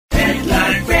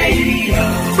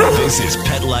This is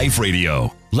Pet Life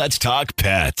Radio. Let's talk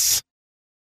pets.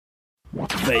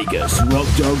 Vegas Rock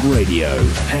Dog Radio.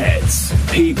 Pets,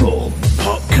 people,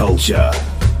 pop culture.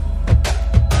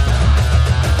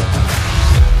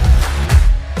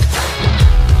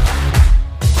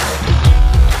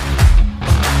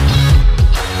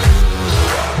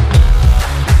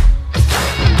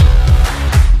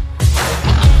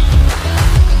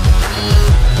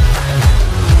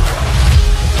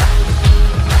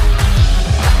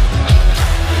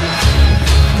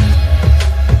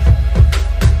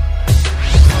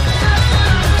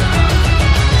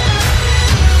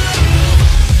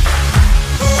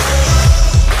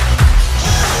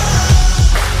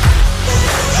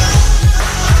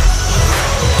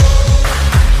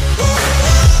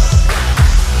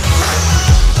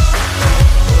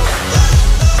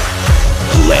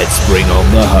 Bring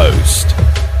on the host,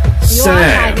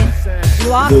 Sam,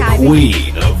 the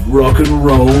queen of rock and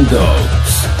roll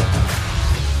dogs.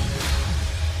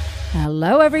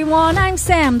 Hello everyone, I'm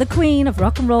Sam, the queen of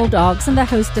rock and roll dogs and the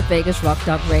host of Vegas Rock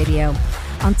Dog Radio.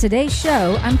 On today's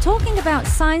show, I'm talking about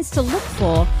signs to look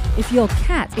for if your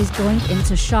cat is going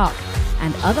into shock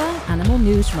and other animal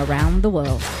news from around the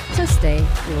world. So stay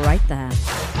right there.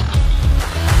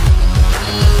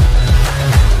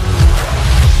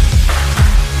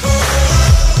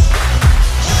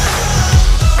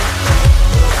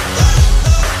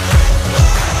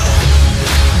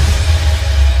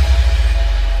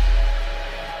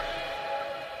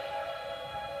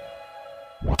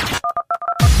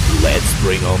 Let's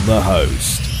bring on the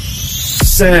host,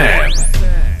 Sam,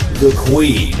 the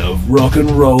queen of rock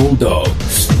and roll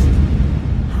dogs.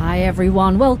 Hi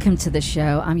everyone, welcome to the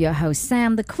show. I'm your host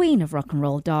Sam, the queen of rock and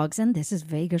roll dogs, and this is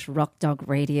Vegas Rock Dog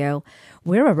Radio.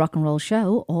 We're a rock and roll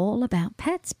show all about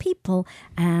pets, people,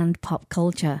 and pop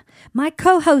culture. My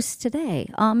co-hosts today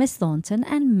are Miss Thornton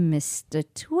and Mr.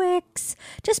 Twix,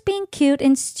 just being cute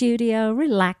in studio,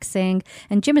 relaxing,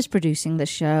 and Jim is producing the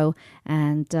show.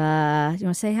 And you want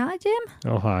to say hi, Jim?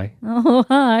 Oh, hi. Oh,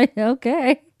 hi.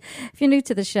 Okay. If you're new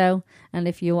to the show, and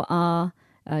if you are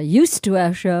used to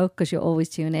our show, because you always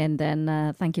tune in,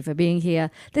 then thank you for being here.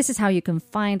 This is how you can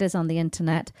find us on the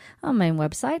internet. Our main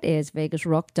website is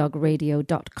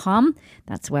vegasrockdogradio.com.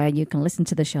 That's where you can listen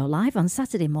to the show live on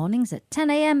Saturday mornings at 10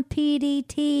 a.m.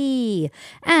 PDT.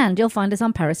 And you'll find us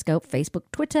on Periscope, Facebook,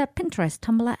 Twitter, Pinterest,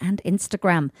 Tumblr, and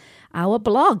Instagram. Our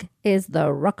blog is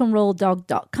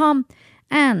therockandrolldog.com.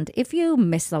 And if you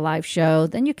miss the live show,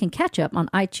 then you can catch up on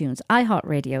iTunes,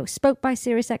 iHeartRadio, Spoke by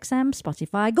SiriusXM,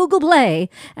 Spotify, Google Play,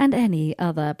 and any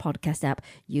other podcast app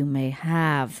you may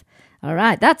have. All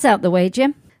right, that's out the way,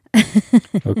 Jim.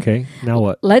 Okay, now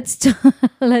what? Let's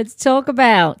talk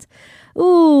about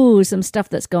some stuff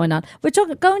that's going on. We're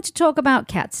going to talk about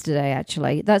cats today,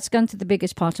 actually. That's going to be the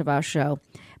biggest part of our show.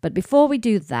 But before we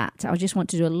do that, I just want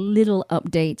to do a little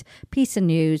update, piece of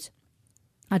news.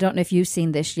 I don't know if you've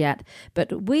seen this yet,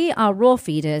 but we are raw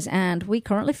feeders, and we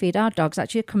currently feed our dogs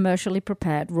actually commercially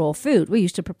prepared raw food. We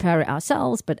used to prepare it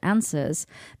ourselves, but Answers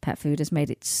Pet Food has made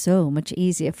it so much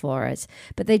easier for us.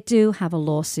 But they do have a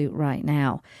lawsuit right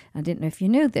now. I didn't know if you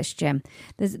knew this, Jim.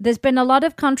 There's been a lot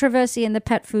of controversy in the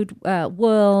pet food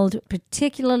world,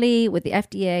 particularly with the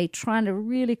FDA trying to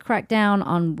really crack down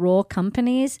on raw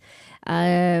companies.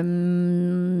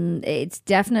 It's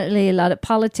definitely a lot of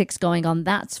politics going on,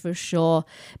 that's for sure.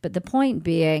 But the point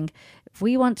being, if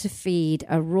we want to feed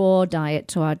a raw diet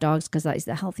to our dogs, because that is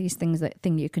the healthiest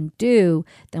thing you can do,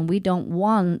 then we don't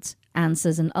want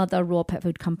Answers and other raw pet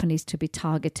food companies to be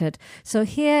targeted. So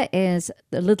here is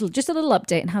just a little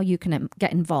update on how you can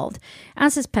get involved.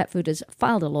 Answers Pet Food has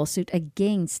filed a lawsuit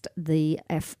against the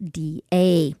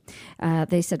FDA.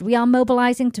 They said, we are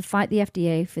mobilizing to fight the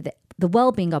FDA for the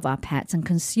well-being of our pets and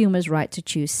consumers' right to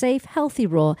choose safe, healthy,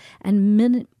 raw, and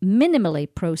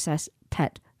minimally processed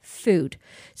pet food.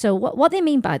 So what they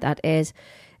mean by that is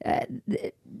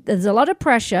there's a lot of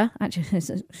pressure. Actually,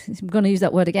 I'm going to use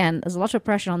that word again. There's a lot of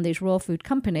pressure on these raw food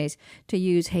companies to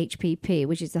use HPP,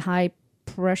 which is the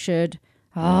high-pressured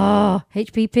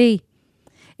HPP.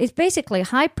 It's basically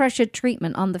high-pressured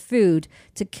treatment on the food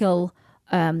to kill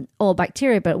all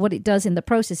bacteria, but what it does in the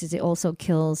process is it also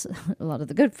kills a lot of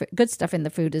the good stuff in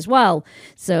the food as well.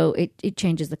 So it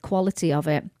changes the quality of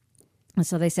it. And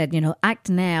so they said, act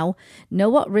now, know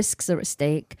what risks are at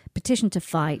stake, petition to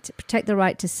fight, protect the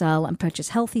right to sell and purchase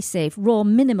healthy, safe, raw,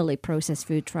 minimally processed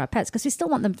food for our pets, because we still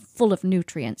want them full of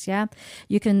nutrients, yeah?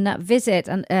 You can visit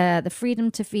the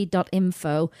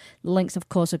freedomtofeed.info. Links, of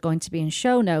course, are going to be in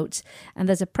show notes. And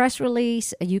there's a press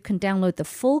release. You can download the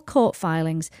full court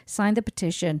filings, sign the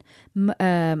petition,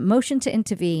 motion to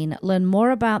intervene, learn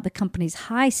more about the company's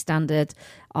high standard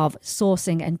of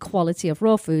sourcing and quality of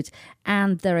raw foods,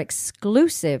 and their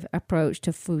exclusive approach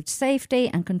to food safety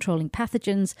and controlling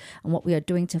pathogens, and what we are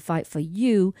doing to fight for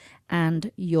you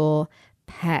and your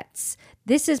pets.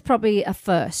 This is probably a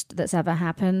first that's ever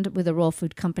happened with a raw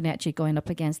food company actually going up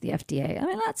against the FDA. I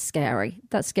mean, that's scary.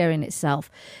 That's scary in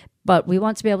itself. But we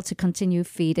want to be able to continue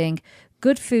feeding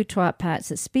good food to our pets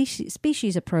that's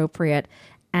species appropriate.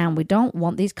 And we don't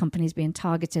want these companies being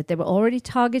targeted. They were already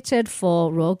targeted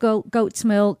for raw goat's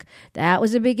milk. That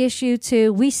was a big issue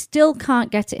too. We still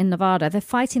can't get it in Nevada. They're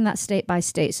fighting that state by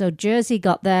state. So Jersey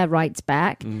got their rights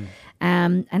back.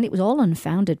 And it was all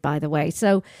unfounded, by the way.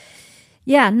 So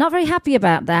yeah, not very happy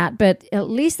about that, but at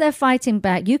least they're fighting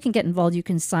back. You can get involved. You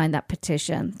can sign that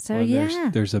petition. So, well,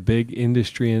 there's a big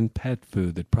industry in pet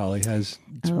food that probably has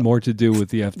more to do with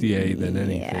the FDA than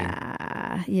anything.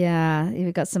 Yeah.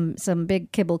 You've got some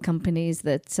big kibble companies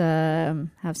that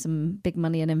have some big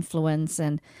money and influence,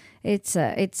 and it's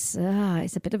a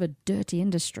bit of a dirty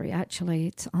industry, actually.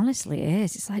 It honestly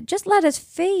is. It's like, just let us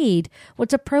feed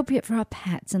what's appropriate for our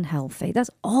pets and healthy. That's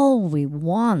all we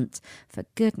want, for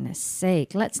goodness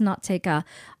sake. Let's not take our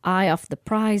eye off the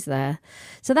prize there.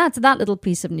 So that's that little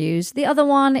piece of news. The other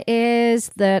one is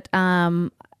that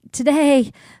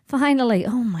today, finally,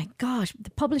 oh my gosh,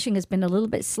 the publishing has been a little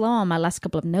bit slow on my last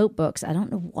couple of notebooks. I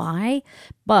don't know why,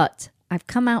 but I've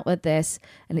come out with this,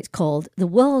 and it's called The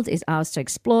World is Ours to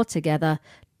Explore Together,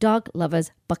 Dog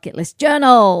Lovers Bucket List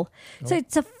Journal. So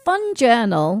it's a fun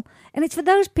journal, and it's for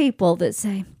those people that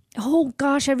say, oh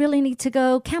gosh, I really need to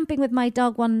go camping with my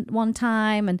dog one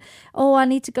time, and oh, I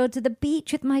need to go to the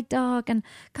beach with my dog, and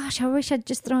gosh, I wish I'd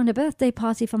just thrown a birthday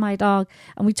party for my dog.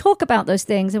 And we talk about those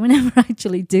things and we never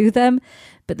actually do them,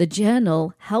 but the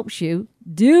journal helps you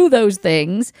do those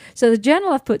things. So the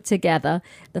journal I've put together,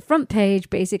 the front page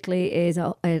basically is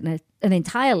an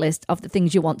entire list of the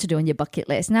things you want to do on your bucket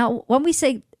list. Now, when we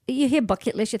say, you hear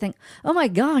bucket list, you think, oh my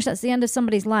gosh, that's the end of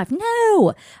somebody's life.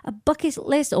 No, a bucket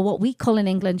list, or what we call in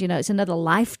England, it's another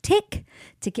life tick.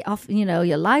 Tick it off,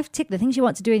 your life tick, the things you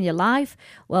want to do in your life.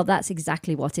 Well, that's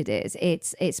exactly what it is.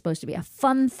 It's supposed to be a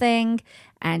fun thing,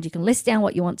 and you can list down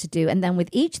what you want to do. And then with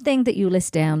each thing that you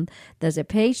list down, there's a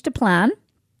page to plan.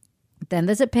 Then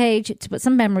there's a page to put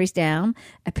some memories down,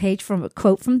 a page from a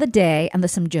quote from the day, and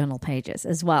there's some journal pages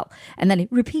as well. And then it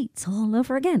repeats all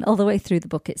over again, all the way through the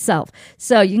book itself.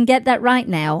 So you can get that right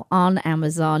now on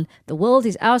Amazon. The World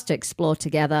is Ours to Explore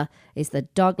Together is the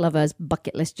Dog Lovers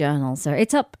Bucket List Journal. So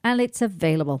it's up and it's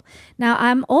available. Now,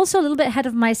 I'm also a little bit ahead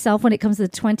of myself when it comes to the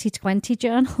 2020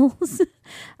 journals.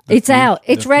 It's out.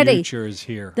 It's ready. The future is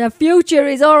here. The future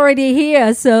is already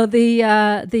here. So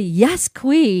the Yes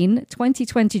Queen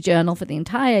 2020 journal for the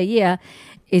entire year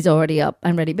is already up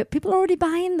and ready. But people are already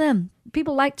buying them.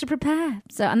 People like to prepare.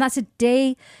 And that's a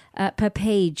day per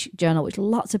page journal, which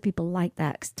lots of people like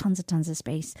that, 'cause tons of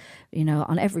space,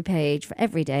 on every page for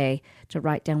every day to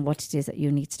write down what it is that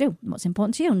you need to do, what's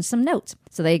important to you, and some notes.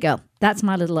 So there you go. That's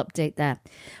my little update there.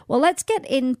 Well, let's get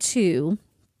into,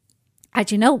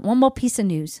 actually, one more piece of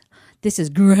news. This is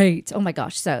great. Oh my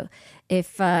gosh. So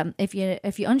if you're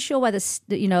unsure where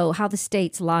how the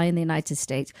states lie in the United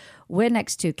States, we're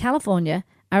next to California,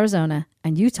 Arizona,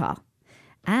 and Utah.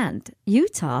 And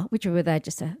Utah, which we were there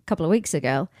just a couple of weeks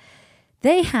ago,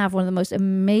 they have one of the most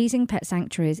amazing pet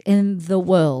sanctuaries in the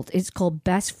world. It's called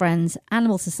Best Friends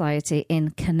Animal Society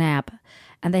in Kanab.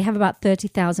 And they have about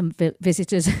 30,000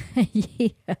 visitors a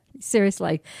year.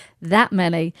 Seriously, that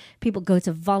many. People go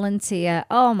to volunteer.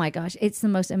 Oh my gosh, it's the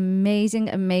most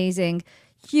amazing,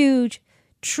 huge,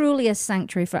 truly a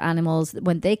sanctuary for animals.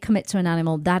 When they commit to an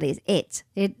animal, that is it.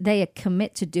 They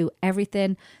commit to do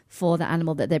everything for the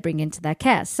animal that they bring into their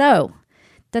care. So,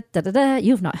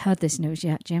 you've not heard this news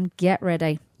yet, Jim. Get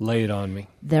ready. Lay it on me.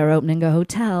 They're opening a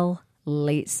hotel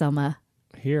late summer.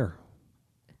 Here.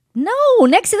 No,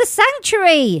 next to the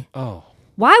sanctuary. Oh.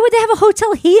 Why would they have a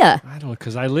hotel here? I don't know,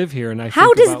 because I live here and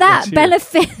How does that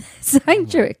benefit the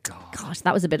sanctuary? Oh Gosh,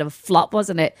 that was a bit of a flop,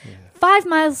 wasn't it? Yeah. 5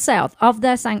 miles south of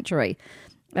their sanctuary.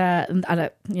 We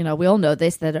all know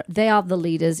this, that they are the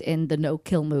leaders in the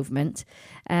no-kill movement.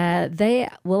 They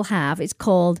will have, it's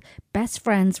called Best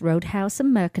Friends Roadhouse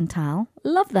and Mercantile.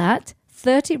 Love that.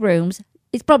 30 rooms.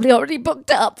 It's probably already booked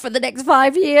up for the next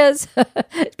 5 years.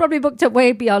 It's probably booked up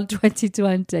way beyond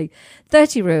 2020.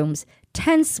 30 rooms,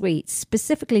 10 suites,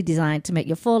 specifically designed to make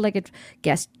your four-legged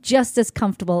guests just as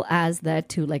comfortable as their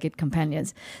two-legged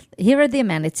companions. Here are the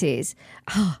amenities.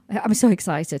 Oh, I'm so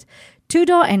excited.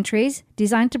 2-door entries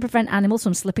designed to prevent animals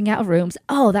from slipping out of rooms.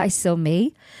 Oh, that is so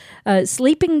me.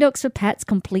 Sleeping nooks for pets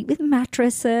complete with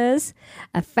mattresses.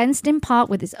 A fenced-in park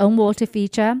with its own water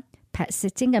feature. pet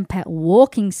sitting and pet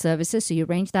walking services, so you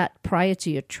arrange that prior to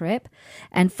your trip,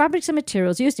 and fabrics and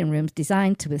materials used in rooms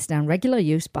designed to withstand regular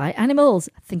use by animals.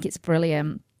 I think it's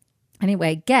brilliant.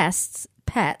 Anyway, guests,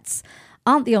 pets,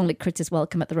 aren't the only critters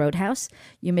welcome at the Roadhouse.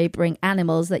 You may bring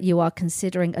animals that you are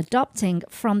considering adopting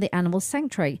from the animal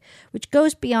sanctuary, which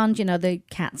goes beyond, the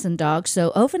cats and dogs.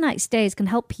 So overnight stays can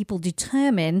help people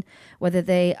determine whether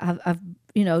they have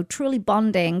truly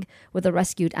bonding with the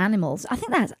rescued animals. I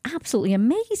think that's absolutely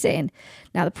amazing.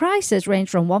 Now, the prices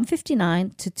range from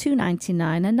 $159 to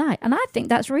 $299 a night. And I think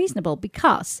that's reasonable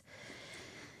because,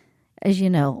 as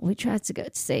you know, we tried to go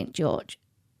to St. George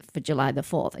for July the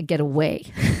 4th and get away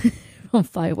on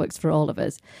fireworks for all of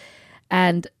us.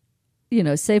 And,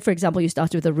 say, for example, you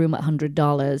started with a room at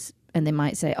 $100 and they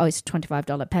might say, it's a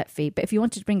 $25 pet fee. But if you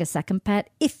wanted to bring a second pet,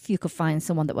 if you could find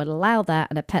someone that would allow that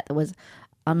and a pet that was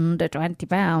under 20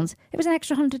 pounds, it was an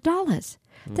extra $100.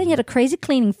 Then you had a crazy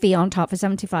cleaning fee on top for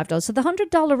 $75. So the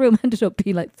 $100 room ended up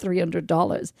being like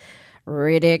 $300.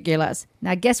 Ridiculous.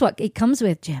 Now, guess what it comes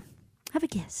with, Jim? Have a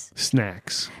guess.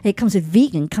 Snacks. It comes with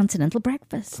vegan continental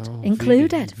breakfast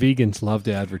included. Vegans love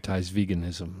to advertise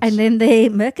veganism. And in the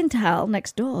Mercantile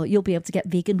next door, you'll be able to get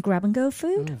vegan grab-and-go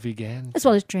food. Vegan. As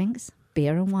well as drinks,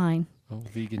 beer and wine.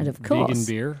 Vegan. And of course,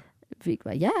 vegan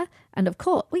beer? Yeah. And of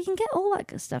course, we can get all that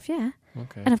good stuff, yeah.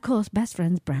 Okay. And of course, Best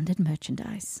Friends branded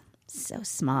merchandise. So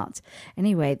smart.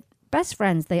 Anyway, Best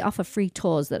Friends, they offer free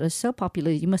tours that are so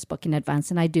popular you must book in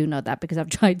advance. And I do know that because I've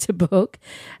tried to book.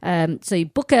 So you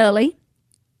book early.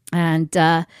 And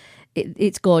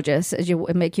it's gorgeous as you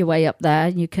make your way up there.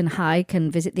 You can hike and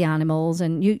visit the animals,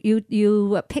 and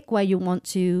you pick where you want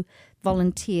to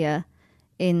volunteer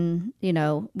in,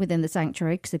 within the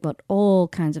sanctuary, because they've got all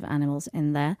kinds of animals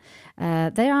in there.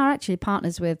 They are actually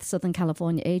partners with Southern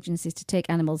California agencies to take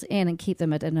animals in and keep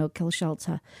them at a no-kill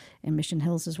shelter in Mission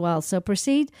Hills as well. So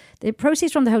the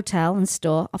proceeds from the hotel and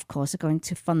store, of course, are going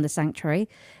to fund the sanctuary.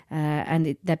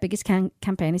 And their biggest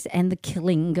campaign is to end the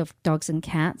killing of dogs and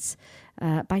cats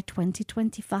by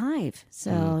 2025.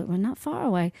 So we're not far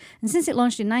away. And since it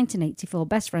launched in 1984,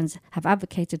 Best Friends have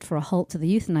advocated for a halt to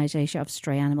the euthanization of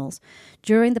stray animals.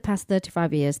 During the past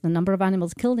 35 years, the number of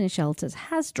animals killed in shelters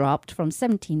has dropped from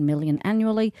 17 million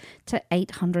annually to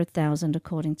 800,000,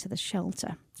 according to the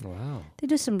shelter. Wow. They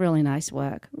do some really nice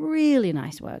work.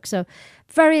 So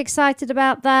very excited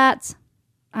about that.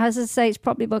 As I say, it's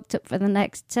probably booked up for the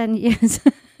next 10 years.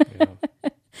 Yeah.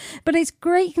 But it's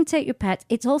great you can take your pet.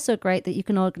 It's also great that you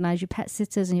can organise your pet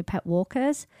sitters and your pet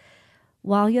walkers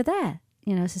while you're there.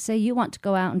 So say you want to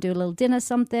go out and do a little dinner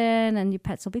something, and your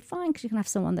pets will be fine because you can have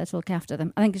someone there to look after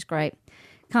them. I think it's great.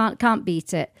 Can't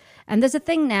beat it. And there's a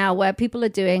thing now where people are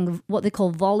doing what they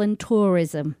call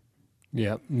voluntourism.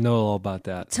 Yeah, know all about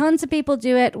that. Tons of people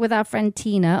do it with our friend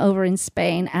Tina over in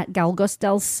Spain at Galgos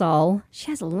del Sol. She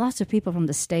has a lot of people from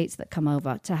the States that come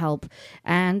over to help.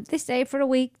 And they stay for a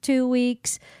week, 2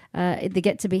 weeks. They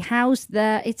get to be housed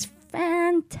there. It's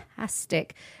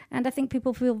fantastic. And I think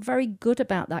people feel very good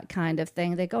about that kind of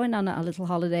thing. They're going on a little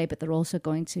holiday, but they're also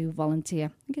going to volunteer.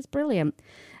 I think it's brilliant.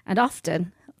 And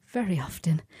often, very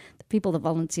often, the people that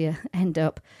volunteer end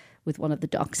up with one of the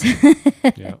dogs.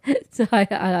 Yeah. So I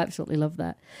absolutely love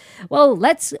that. Well,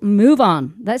 let's move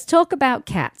on. Let's talk about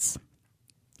cats.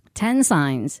 10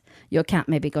 signs your cat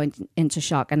may be going into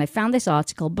shock. And I found this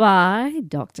article by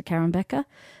Dr. Karen Becker,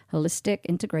 holistic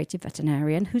integrative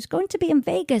veterinarian, who's going to be in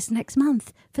Vegas next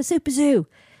month for Super Zoo.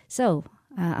 So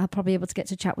I'll probably be able to get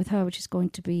to chat with her, which is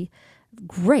going to be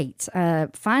great.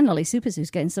 Finally, Super Zoo's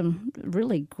getting some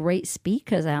really great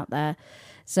speakers out there.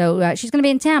 So she's going to be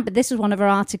in town, but this is one of her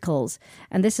articles,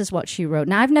 and this is what she wrote.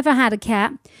 Now, I've never had a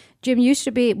cat. Jim used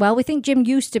to be, we think Jim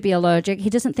used to be allergic. He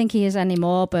doesn't think he is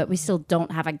anymore, but we still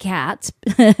don't have a cat,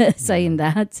 saying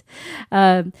that.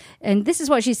 And this is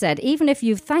what she said. Even if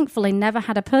you've thankfully never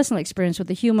had a personal experience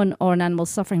with a human or an animal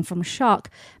suffering from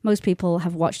shock, most people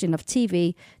have watched enough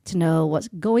TV to know what's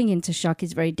going into shock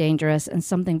is very dangerous and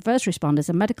something first responders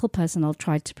and medical personnel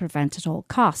try to prevent at all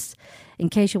costs. In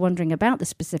case you're wondering about the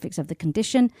specifics of the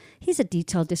condition, here's a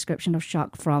detailed description of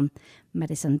shock from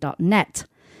medicine.net.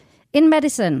 In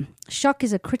medicine, shock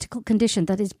is a critical condition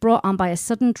that is brought on by a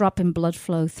sudden drop in blood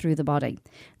flow through the body.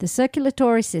 The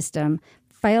circulatory system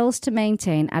fails to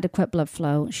maintain adequate blood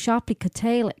flow, sharply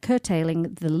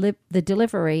curtailing the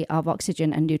delivery of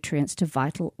oxygen and nutrients to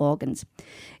vital organs.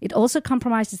 It also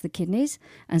compromises the kidneys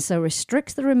and so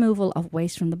restricts the removal of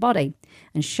waste from the body.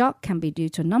 And shock can be due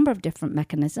to a number of different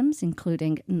mechanisms,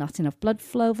 including not enough blood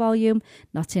flow volume,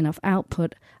 not enough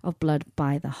output of blood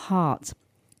by the heart.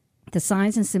 The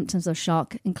signs and symptoms of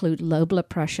shock include low blood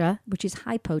pressure, which is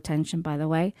hypotension, by the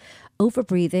way,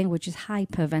 overbreathing, which is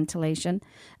hyperventilation,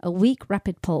 a weak,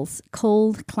 rapid pulse,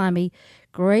 cold, clammy,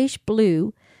 grayish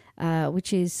blue,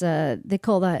 which is, they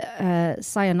call that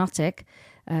cyanotic.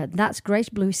 That's grayish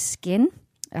blue skin.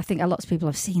 I think a lot of people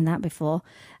have seen that before.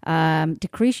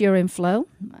 Decreased urine flow,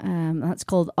 that's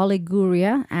called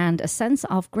oliguria, and a sense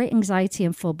of great anxiety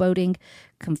and foreboding,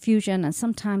 confusion, and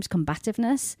sometimes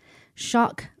combativeness.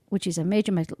 Shock, which is a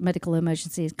major medical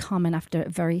emergency, is common after a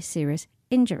very serious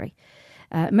injury.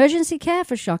 Emergency care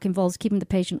for shock involves keeping the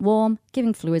patient warm,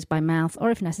 giving fluids by mouth,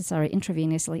 or if necessary,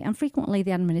 intravenously, and frequently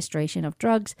the administration of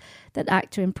drugs that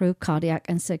act to improve cardiac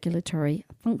and circulatory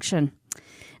function.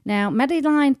 Now,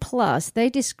 Medline Plus, they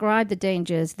describe the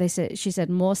dangers, she said,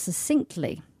 more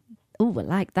succinctly. Oh, I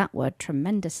like that word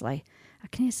tremendously. I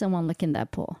can hear someone licking their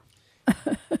paw.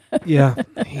 Yeah,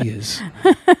 he is.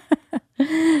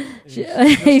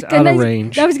 He's out of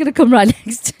range. That was going to come right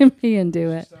next to me and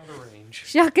do it.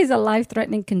 Shock is a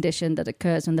life-threatening condition that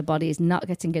occurs when the body is not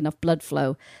getting enough blood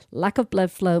flow. Lack of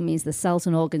blood flow means the cells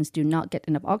and organs do not get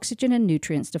enough oxygen and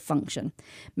nutrients to function.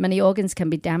 Many organs can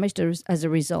be damaged as a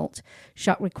result.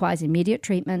 Shock requires immediate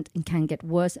treatment and can get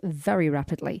worse very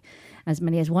rapidly. As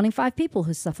many as 1 in 5 people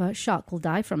who suffer shock will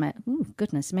die from it. Ooh,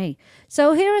 goodness me.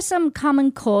 So here are some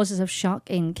common causes of shock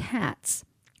in cats.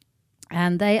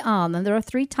 And there are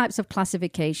 3 types of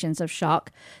classifications of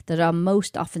shock that are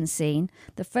most often seen.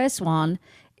 The first one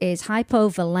is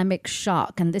hypovolemic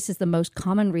shock, and this is the most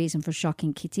common reason for shock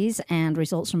in kitties and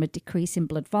results from a decrease in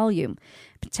blood volume.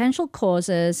 Potential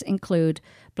causes include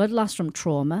blood loss from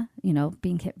trauma,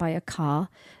 being hit by a car,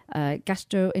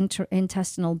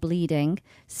 gastrointestinal bleeding,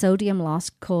 sodium loss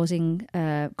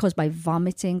caused by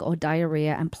vomiting or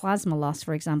diarrhea, and plasma loss,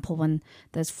 for example, when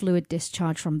there's fluid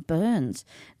discharge from burns.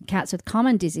 Cats with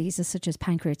common diseases such as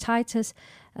pancreatitis,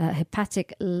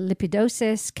 hepatic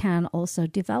lipidosis can also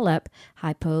develop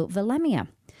hypovolemia.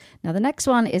 Now, the next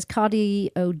one is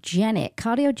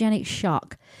cardiogenic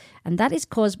shock, and that is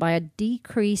caused by a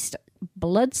decreased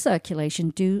blood circulation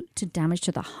due to damage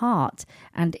to the heart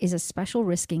and is a special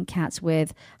risk in cats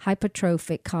with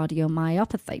hypertrophic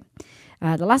cardiomyopathy.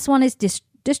 The last one is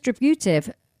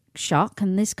distributive shock,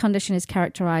 and this condition is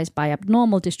characterized by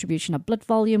abnormal distribution of blood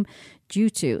volume due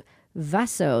to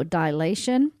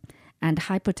vasodilation and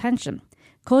hypotension.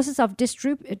 Causes of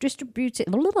distributive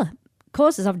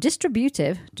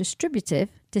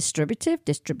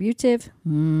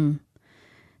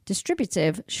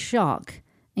shock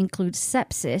include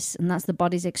sepsis, and that's the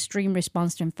body's extreme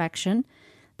response to infection,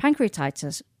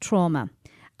 pancreatitis, trauma,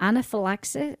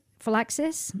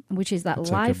 anaphylaxis, which is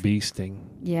that like a bee sting.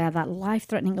 Yeah, that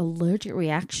life-threatening allergic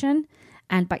reaction,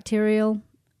 and bacterial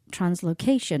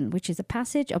translocation, which is a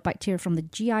passage of bacteria from the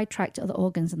GI tract to other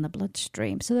organs in the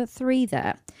bloodstream. So there are 3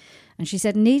 there. And she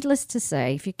said, needless to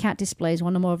say, if your cat displays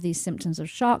one or more of these symptoms of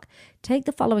shock, take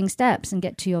the following steps and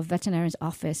get to your veterinarian's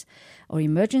office or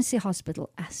emergency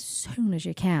hospital as soon as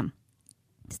you can.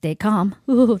 Stay calm.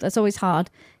 Ooh, that's always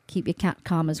hard. Keep your cat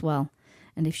calm as well.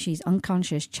 And if she's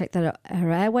unconscious, check that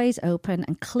her airway is open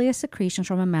and clear secretions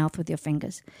from her mouth with your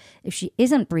fingers. If she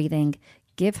isn't breathing,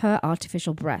 give her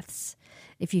artificial breaths.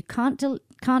 If you can't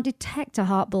detect a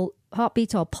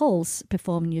heartbeat or pulse,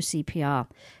 perform your CPR.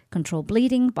 Control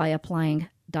bleeding by applying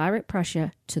direct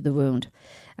pressure to the wound.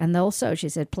 And also, she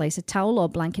said, place a towel or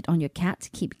blanket on your cat to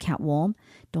keep your cat warm.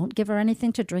 Don't give her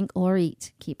anything to drink or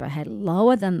eat. Keep her head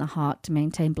lower than the heart to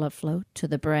maintain blood flow to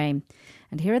the brain.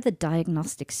 And here are the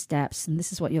diagnostic steps, and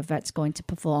this is what your vet's going to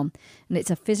perform. And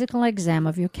it's a physical exam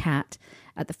of your cat.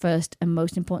 At the first and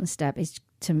most important step is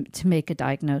to make a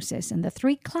diagnosis. And the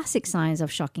 3 classic signs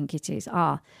of shock in kitties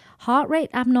are heart rate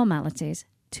abnormalities,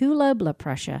 too low blood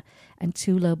pressure, and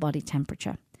too low body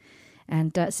temperature.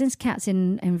 And since cats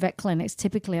in vet clinics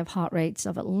typically have heart rates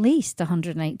of at least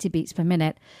 180 beats per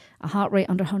minute, a heart rate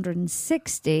under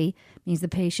 160 means the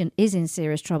patient is in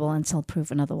serious trouble until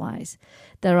proven otherwise.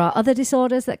 There are other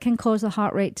disorders that can cause the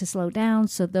heart rate to slow down,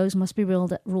 so those must be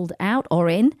ruled out or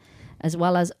in, as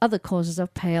well as other causes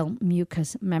of pale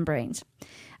mucous membranes.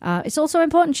 It's also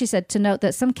important, she said, to note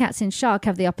that some cats in shock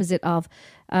have the opposite of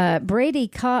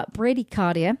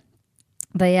bradycardia.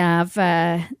 They have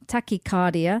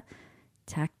tachycardia,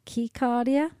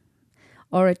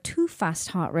 or a too fast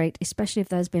heart rate, especially if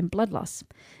there's been blood loss.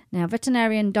 Now,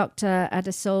 veterinarian Dr.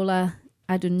 Adesola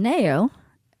Aduneo,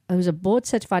 who's a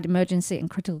board-certified emergency and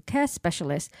critical care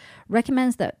specialist,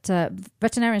 recommends that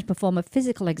veterinarians perform a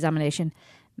physical examination,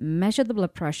 measure the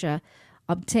blood pressure,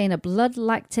 obtain a blood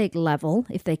lactate level,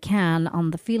 if they can,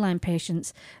 on the feline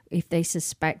patients if they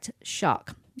suspect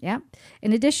shock. Yeah.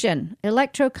 In addition,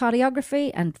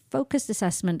 electrocardiography and focused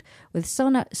assessment with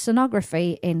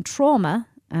sonography in trauma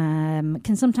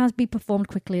can sometimes be performed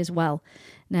quickly as well.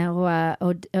 Now,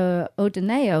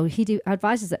 O'Donnell, he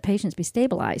advises that patients be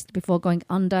stabilized before going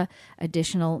under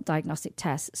additional diagnostic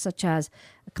tests, such as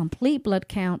a complete blood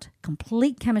count,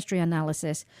 complete chemistry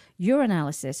analysis,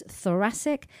 urinalysis,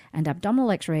 thoracic and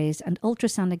abdominal x-rays, and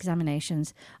ultrasound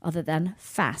examinations other than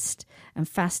FAST. And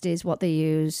FAST is what they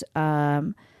use,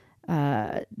 the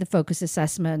focus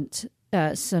assessment,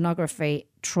 sonography,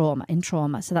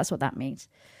 trauma. So that's what that means.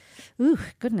 Ooh,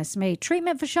 goodness me.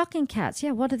 Treatment for shock in cats.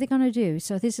 Yeah, what are they going to do?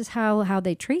 So this is how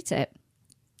they treat it.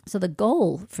 So the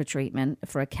goal for treatment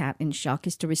for a cat in shock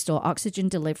is to restore oxygen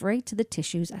delivery to the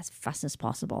tissues as fast as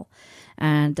possible.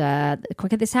 And the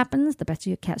quicker this happens, the better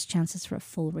your cat's chances for a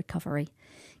full recovery.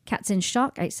 Cats in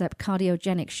shock, except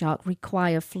cardiogenic shock,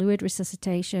 require fluid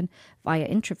resuscitation via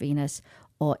intravenous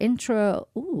or intraosseous.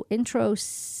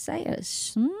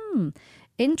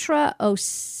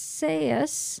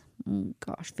 Intraosseous.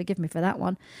 Gosh, forgive me for that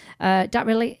one.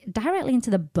 Directly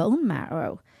into the bone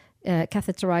marrow,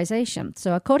 catheterization.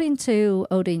 So according to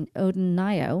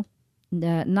O'Donnell,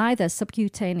 neither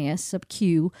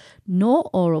sub-Q, nor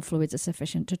oral fluids are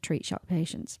sufficient to treat shock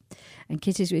patients. And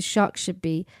kitties with shock should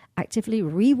be actively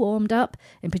re-warmed up,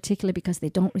 in particular because they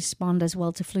don't respond as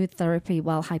well to fluid therapy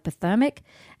while hypothermic.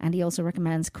 And he also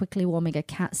recommends quickly warming a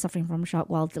cat suffering from shock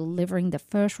while delivering the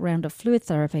first round of fluid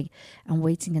therapy and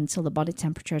waiting until the body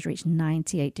temperature has reached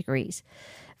 98 degrees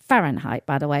Fahrenheit,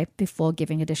 by the way, before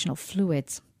giving additional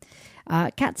fluids.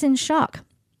 Cats in shock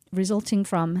resulting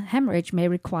from hemorrhage may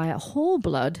require whole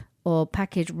blood or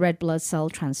packaged red blood cell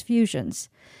transfusions.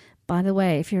 By the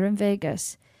way, if you're in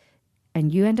Vegas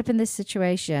and you end up in this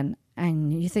situation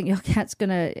and you think your cat's going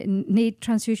to need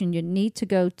transfusion, you need to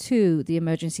go to the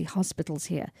emergency hospitals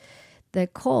here. They're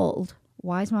called,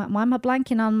 why am I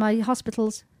blanking on my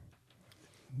hospitals?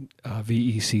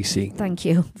 VECC. Thank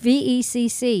you.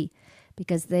 VECC,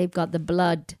 because they've got the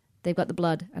blood. They've got the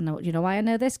blood. And you know why I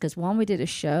know this? Because one, we did a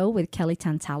show with Kelly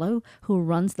Tantallo, who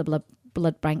runs the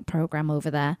blood bank program over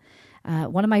there.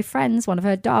 One of my friends, one of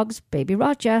her dogs, Baby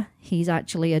Roger, he's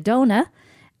actually a donor.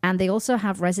 And they also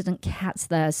have resident cats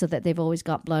there so that they've always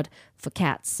got blood for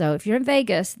cats. So if you're in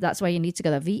Vegas, that's where you need to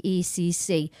go, the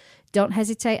VECC. Don't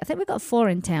hesitate. I think we've got 4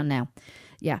 in town now.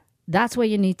 Yeah, that's where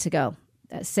you need to go.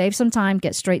 Save some time,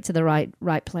 get straight to the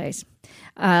right place.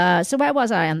 So where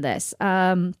was I on this?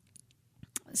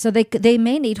 So they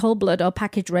may need whole blood or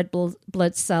packaged red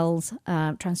blood cells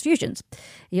transfusions.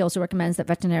 He also recommends that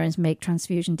veterinarians make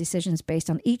transfusion decisions based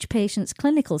on each patient's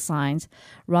clinical signs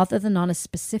rather than on a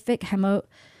specific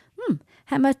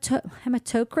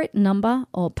hematocrit number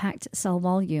or packed cell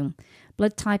volume.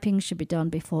 Blood typing should be done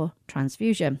before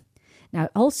transfusion. Now,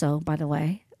 also, by the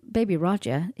way, Baby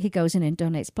Roger, he goes in and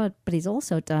donates blood, but he's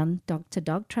also done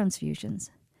dog-to-dog transfusions.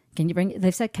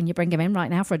 They've said, can you bring him in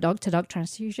right now for a dog-to-dog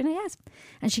transfusion? He has.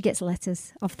 And she gets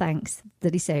letters of thanks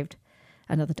that he saved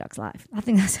another dog's life. I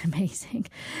think that's amazing.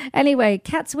 Anyway,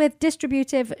 cats with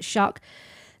distributive shock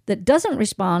that don't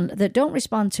respond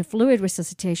to fluid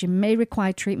resuscitation may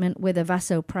require treatment with a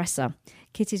vasopressor.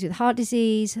 Kitties with heart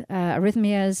disease,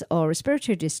 arrhythmias, or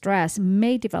respiratory distress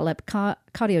may develop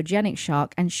cardiogenic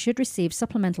shock and should receive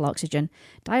supplemental oxygen,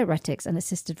 diuretics, and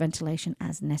assisted ventilation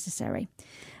as necessary.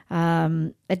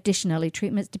 Additionally,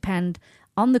 treatments depend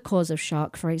on the cause of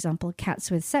shock. For example,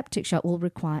 cats with septic shock will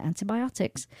require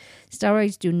antibiotics.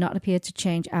 Steroids do not appear to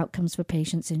change outcomes for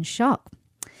patients in shock.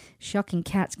 Shock in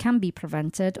cats can be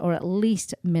prevented or at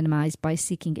least minimized by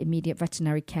seeking immediate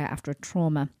veterinary care after a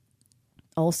trauma.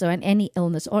 Also, any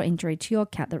illness or injury to your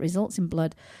cat that results in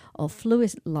blood or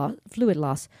fluid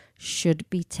loss should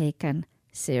be taken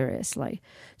seriously.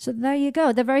 So there you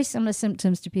go. They're very similar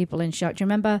symptoms to people in shock. Do you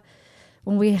remember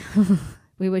when we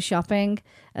were shopping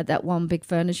at that one big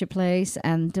furniture place,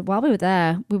 and while we were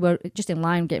there, we were just in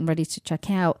line getting ready to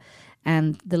check out,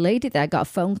 and the lady there got a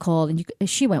phone call, and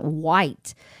she went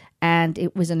white, and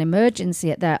it was an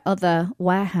emergency at their other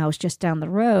warehouse just down the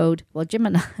road. Well, Jim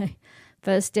and I,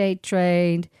 first aid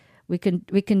trained, we can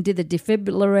do the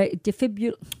defibrillator.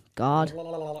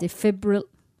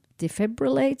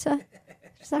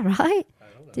 Is that right?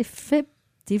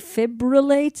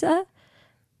 Defibrillator.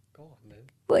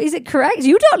 Well, is it correct?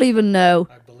 You don't even know.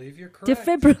 I believe you're correct.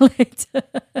 Defibrillator.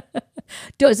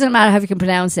 Doesn't matter how you can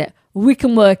pronounce it. We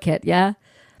can work it, yeah?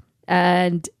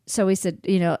 And so we said,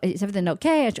 is everything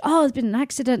okay? There's been an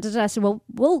accident. I said, well,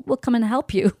 we'll come and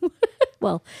help you.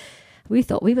 Well, we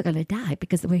thought we were going to die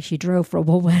because the way she drove from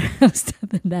one warehouse to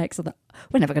the next. I thought,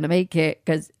 we're never going to make it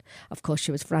because, of course,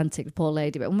 she was frantic, the poor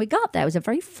lady. But when we got there, it was a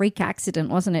very freak accident,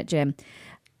 wasn't it, Jim?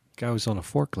 Guy was on a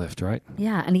forklift, right?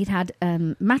 Yeah, and he'd had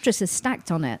mattresses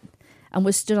stacked on it and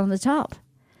was stood on the top.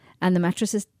 And the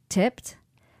mattresses tipped,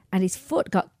 and his foot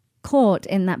got caught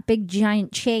in that big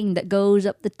giant chain that goes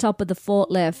up the top of the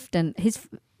forklift. And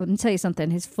let me tell you something,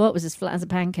 his foot was as flat as a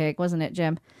pancake, wasn't it,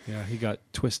 Jim? Yeah, he got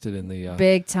twisted in the...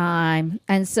 Big time.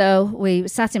 And so we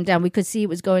sat him down. We could see it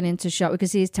was going into shock. We could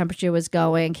see his temperature was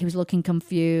going. He was looking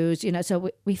confused.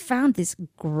 So we found this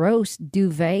gross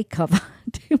duvet cover.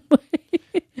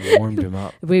 warmed him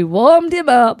up. We warmed him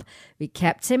up. We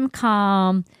kept him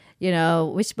calm.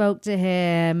 We spoke to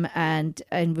him and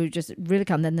we were just really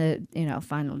calm. Then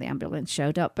finally the ambulance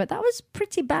showed up, but that was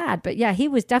pretty bad. But yeah, he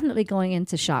was definitely going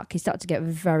into shock. He started to get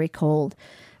very cold,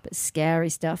 but scary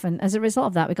stuff. And as a result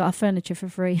of that, we got our furniture for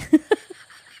free.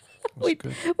 We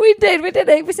did. We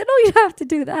said, oh, you don't have to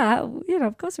do that.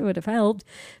 Of course we would have helped.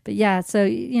 But yeah, so,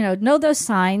 know those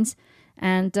signs.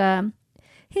 And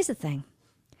here's the thing.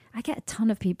 I get a ton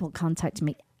of people contacting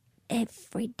me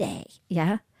every day.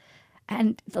 Yeah.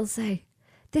 And they'll say,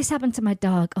 this happened to my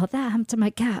dog or that happened to my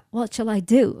cat. What shall I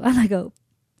do? And I go,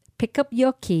 pick up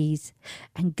your keys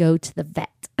and go to the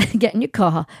vet. Get in your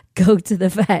car, go to the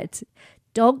vet.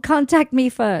 Don't contact me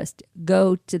first.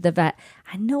 Go to the vet.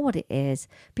 I know what it is.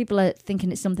 People are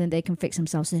thinking it's something they can fix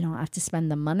themselves so they don't have to spend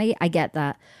the money. I get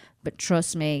that. But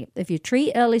trust me, if you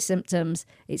treat early symptoms,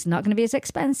 it's not going to be as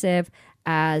expensive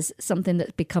as something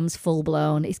that becomes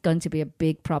full-blown. It's going to be a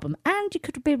big problem. And you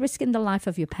could be risking the life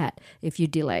of your pet if you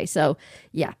delay. So,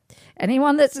 yeah.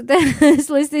 Anyone that's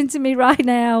listening to me right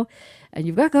now and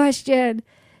you've got a question,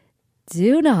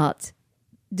 do not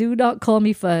call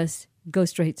me first. Go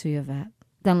straight to your vet.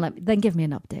 Then give me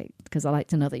an update because I like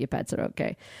to know that your pets are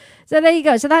okay. So there you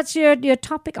go. So that's your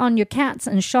topic on your cats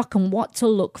and shock and what to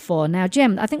look for. Now,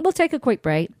 Jim, I think we'll take a quick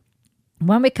break.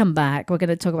 When we come back, we're going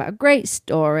to talk about a great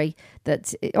story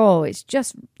it's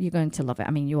just, you're going to love it.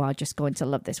 I mean, you are just going to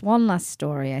love this. One last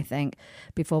story, I think,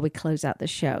 before we close out the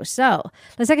show. So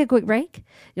let's take a quick break.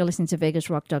 You're listening to Vegas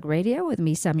Rock Dog Radio with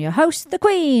me, Sam, your host, the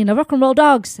queen of rock and roll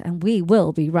dogs, and we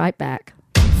will be right back.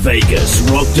 Vegas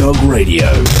Rock Dog Radio.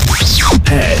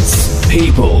 Pets,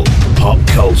 people, pop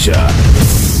culture.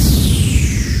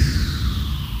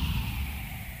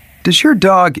 Does your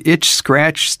dog itch,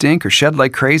 scratch, stink, or shed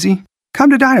like crazy? Come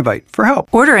to Dinovite for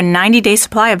help. Order a 90-day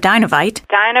supply of Dinovite.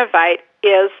 Dinovite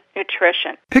is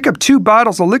nutrition. Pick up 2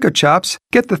 bottles of LicoChops.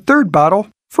 Get the 3rd bottle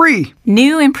free.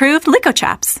 New improved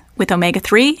LicoChops with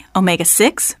omega-3,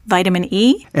 omega-6, vitamin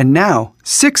E. And now,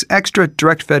 6 extra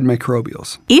direct-fed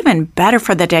microbials. Even better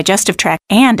for the digestive tract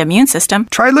and immune system.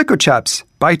 Try LicoChops.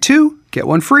 Buy 2, get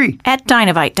 1 free. At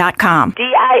Dinovite.com.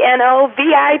 DINOVITE.com.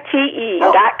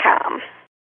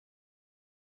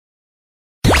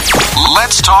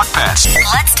 Let's talk pets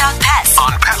Let's talk pets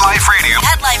on Pet Life Radio.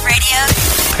 Pet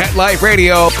Life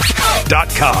Radio.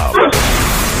 PetLifeRadio.com.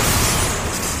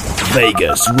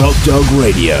 Vegas Rock Dog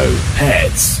Radio.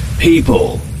 Pets,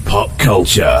 people, pop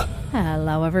culture.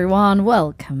 Hello, everyone.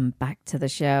 Welcome back to the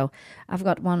show. I've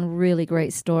got one really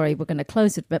great story. We're going to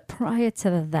close it, but prior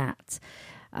to that,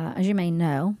 as you may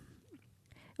know,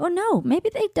 or no, maybe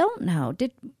they don't know.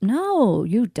 No,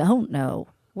 you don't know.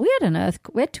 We had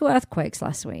 2 earthquakes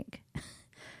last week.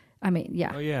 I mean,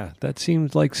 yeah. Oh, yeah. That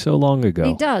seems like so long ago.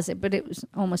 It does, but it was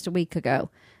almost a week ago.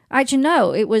 Actually,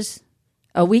 no, it was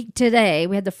a week today.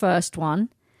 We had the first one.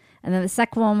 And then the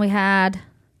second one we had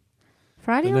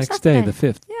Friday or Saturday. The next day,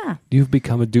 the 5th. Yeah. You've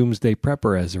become a doomsday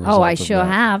prepper as a result Oh, I of sure that.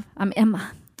 have. I'm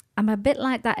a bit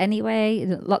like that anyway.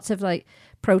 Lots of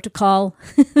protocol,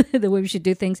 the way we should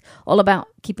do things. All about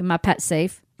keeping my pets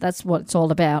safe. That's what it's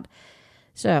all about.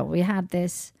 So we had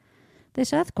this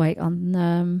earthquake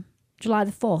on July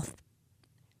the 4th,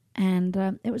 and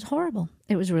it was horrible.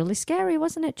 It was really scary,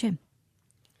 wasn't it, Jim?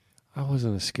 I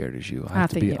wasn't as scared as you. I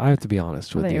have to be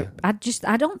honest with you. I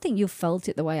don't think you felt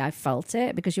it the way I felt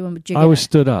it because you were jigging. I was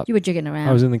stood up. You were jigging around.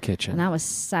 I was in the kitchen. And I was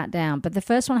sat down. But the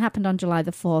first one happened on July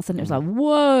the 4th, and it was like,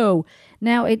 whoa.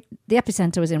 Now, the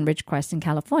epicenter was in Ridgecrest in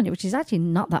California, which is actually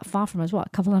not that far from us. What,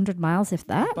 a couple hundred miles, if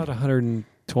that? About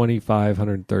 125,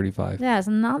 135. Yeah, it's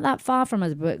not that far from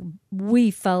us, but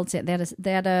we felt it. They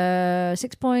had a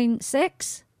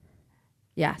 6.6.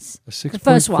 Yes. A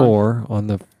 6.4 on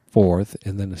the 4th,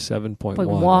 and then a 7.1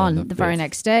 on the 5th. very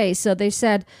next day. So they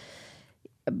said,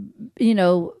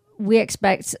 we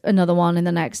expect another one in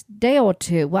the next day or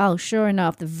two. Well, sure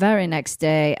enough, the very next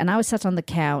day, and I was sat on the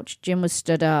couch, Jim was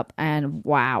stood up, and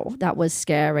wow, that was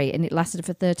scary. And it lasted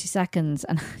for 30 seconds.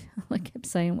 And all I kept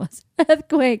saying was,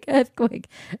 earthquake, earthquake,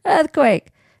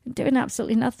 earthquake. I'm doing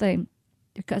absolutely nothing.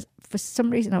 Because for some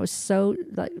reason I was so,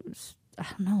 I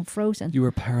don't know, frozen. You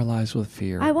were paralyzed with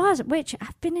fear. I was, which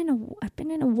I've been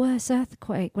in a worse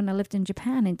earthquake when I lived in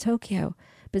Japan, in Tokyo,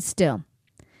 but still.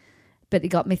 But it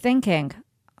got me thinking,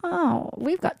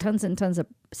 we've got tons and tons of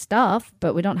stuff,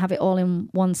 but we don't have it all in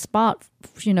one spot.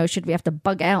 You know, should we have to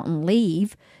bug out and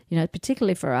leave, you know,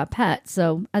 particularly for our pets?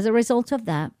 So as a result of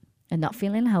that, and not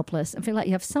feeling helpless and feel like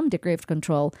you have some degree of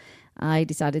control, I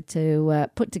decided to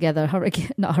put together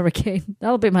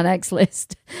that'll be my next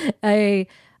list, an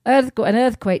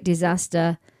earthquake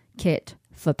disaster kit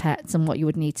for pets and what you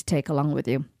would need to take along with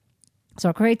you. So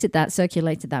I created that,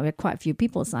 circulated that. We had quite a few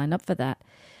people sign up for that.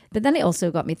 But then it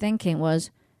also got me thinking was,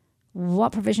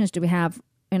 what provisions do we have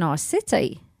in our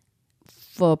city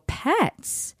for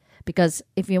pets? Because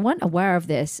if you weren't aware of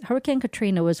this, Hurricane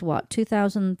Katrina was what,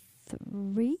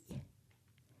 2003?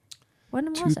 When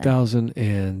was it?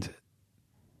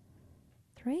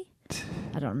 2003?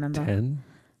 I don't remember. 10?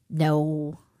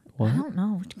 No. What? I don't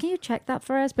know. Can you check that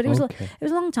for us? But it was Okay. it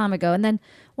was a long time ago. And then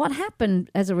what happened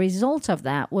as a result of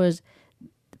that was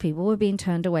people were being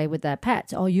turned away with their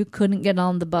pets, or you couldn't get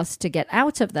on the bus to get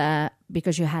out of there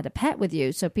because you had a pet with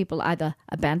you. So people either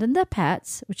abandoned their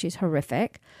pets, which is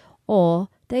horrific, or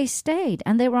they stayed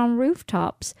and they were on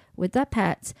rooftops with their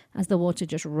pets as the water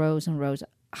just rose and rose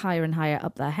higher and higher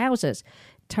up their houses.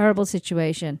 Terrible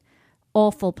situation.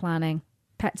 Awful planning.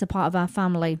 Pets are part of our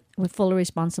family. We're fully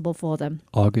responsible for them.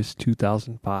 August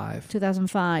 2005.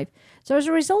 2005. So as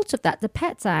a result of that, the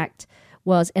Pets Act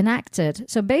was enacted.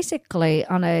 So basically,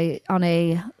 on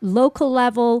a local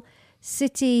level,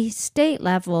 city, state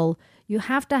level, you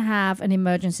have to have an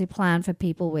emergency plan for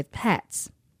people with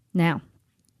pets. Now,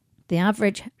 the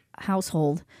average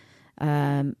household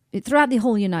throughout the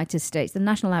whole United States, the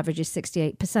national average is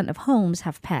 68% of homes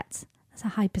have pets. That's a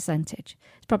high percentage.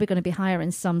 It's probably going to be higher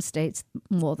in some states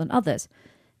more than others.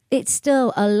 It's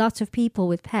still a lot of people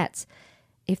with pets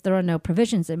if there are no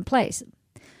provisions in place.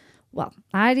 Well,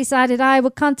 I decided I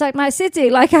would contact my city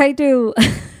like I do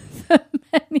for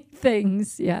many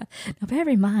things. Yeah. Now, bear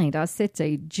in mind, our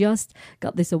city just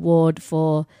got this award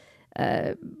for,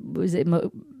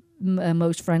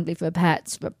 most friendly for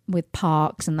pets, with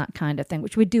parks and that kind of thing,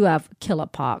 which we do have killer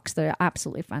parks. They're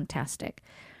absolutely fantastic.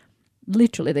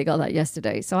 Literally, they got that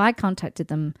yesterday. So I contacted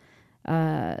them.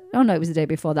 It was the day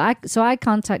before that. So I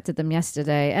contacted them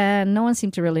yesterday, and no one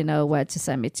seemed to really know where to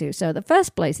send me to. So the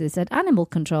first place, they said animal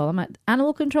control. I'm like,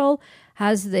 animal control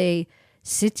has the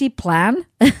city plan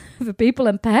for people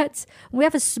and pets. We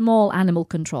have a small animal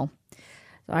control.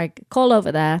 So I call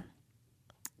over there.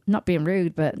 Not being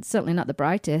rude, but certainly not the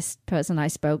brightest person I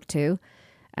spoke to.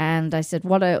 And I said,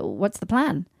 what's the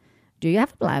plan? Do you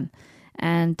have a plan?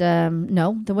 And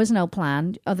no, there was no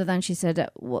plan, other than she said,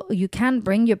 well, you can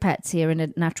bring your pets here in a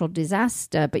natural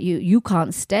disaster, but you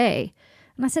can't stay.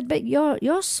 And I said, but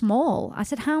you're small. I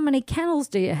said, how many kennels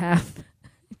do you have?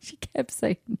 She kept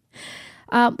saying,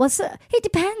 it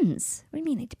depends. What do you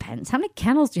mean it depends? How many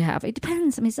kennels do you have? It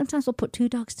depends. I mean, sometimes we'll put 2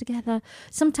 dogs together.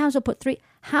 Sometimes we'll put 3.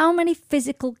 How many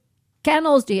physical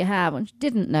kennels do you have? And she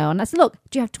didn't know. And I said, look,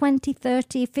 do you have 20,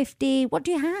 30, 50? What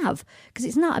do you have? Because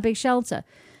it's not a big shelter.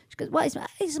 She goes, well, I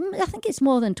think it's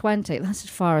more than 20. That's as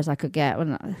far as I could get.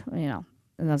 And I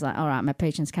was like, all right, my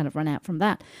patience kind of run out from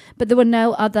that. But there was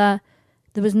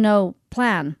no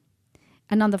plan.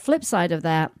 And on the flip side of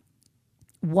that,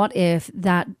 what if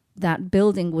that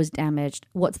building was damaged?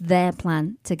 What's their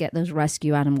plan to get those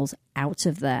rescue animals out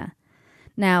of there?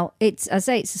 Now, it's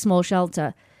a small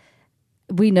shelter.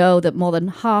 We know that more than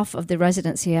half of the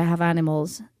residents here have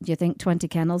animals. Do you think 20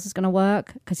 kennels is going to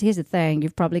work? Because here's the thing,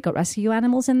 you've probably got rescue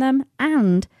animals in them,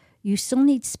 and you still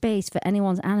need space for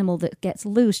anyone's animal that gets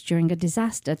loose during a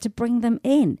disaster to bring them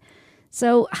in.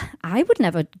 So I would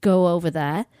never go over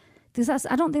there, because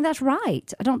I don't think that's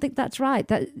right.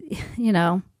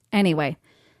 Anyway,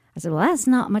 I said, well, that's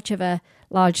not much of a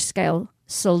large-scale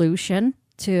solution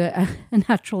to a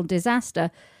natural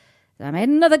disaster. So I made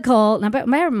another call. Now,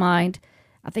 bear in mind,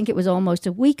 I think it was almost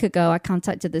a week ago I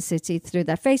contacted the city through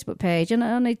their Facebook page, and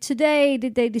only today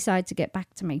did they decide to get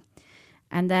back to me.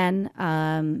 And then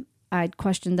I'd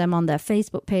questioned them on their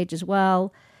Facebook page as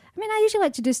well. I mean, I usually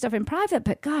like to do stuff in private,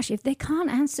 but gosh, if they can't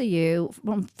answer you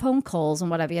on phone calls and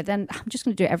whatever, then I'm just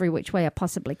going to do it every which way I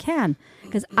possibly can,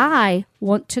 because I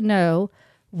want to know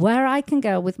where I can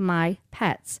go with my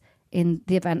pets in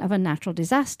the event of a natural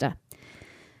disaster.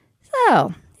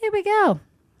 So, here we go.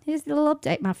 Here's the little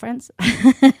update, my friends.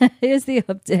 Here's the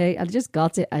update. I just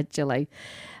got it, actually.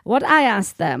 What I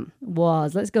asked them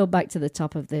was, let's go back to the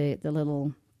top of the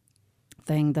little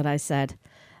thing that I said.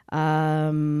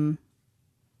 Here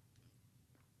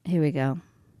we go.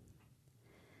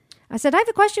 I said, I have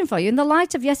a question for you. In the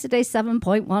light of yesterday's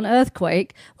 7.1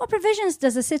 earthquake, what provisions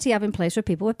does the city have in place for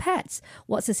people with pets?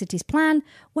 What's the city's plan?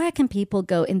 Where can people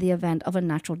go in the event of a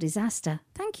natural disaster?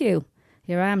 Thank you.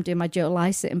 Here I am doing my Joe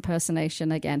Lycett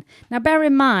impersonation again. Now, bear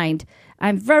in mind,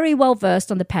 I'm very well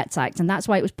versed on the Pets Act, and that's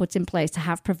why it was put in place to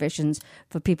have provisions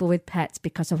for people with pets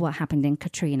because of what happened in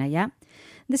Katrina, yeah?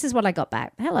 This is what I got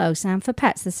back. Hello, Sam. For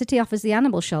pets, the city offers the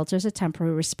animal shelter as a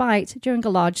temporary respite during a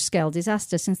large-scale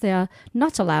disaster since they are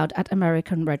not allowed at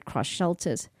American Red Cross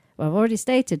shelters. Well, I've already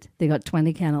stated they got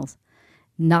 20 kennels.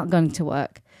 Not going to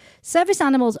work. Service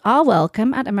animals are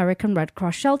welcome at American Red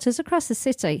Cross shelters across the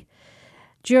city,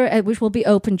 which will be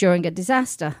open during a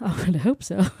disaster. Oh, I hope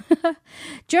so.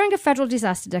 During a federal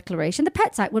disaster declaration, the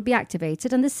Pets Act would be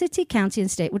activated and the city, county and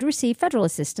state would receive federal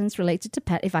assistance related to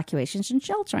pet evacuations and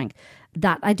sheltering.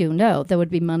 That I do know. There would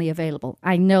be money available.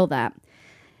 I know that.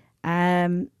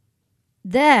 Then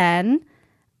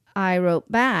I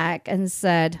wrote back and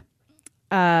said,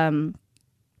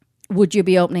 would you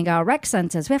be opening our rec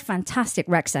centres? We have fantastic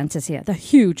rec centres here. They're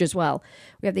huge as well.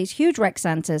 We have these huge rec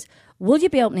centres. Will you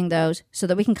be opening those so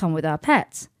that we can come with our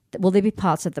pets? Will they be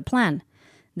part of the plan?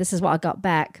 This is what I got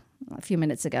back a few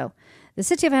minutes ago. The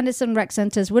City of Henderson rec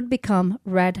centres would become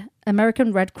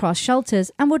American Red Cross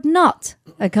shelters and would not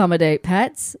accommodate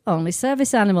pets, only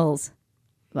service animals.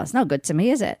 Well, that's not good to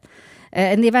me, is it?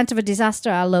 In the event of a disaster,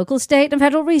 our local, state and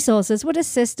federal resources would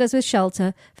assist us with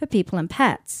shelter for people and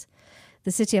pets.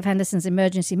 The City of Henderson's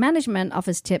emergency management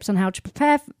offers tips on how to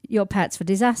prepare your pets for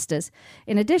disasters.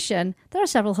 In addition, there are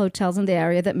several hotels in the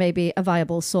area that may be a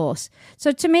viable source.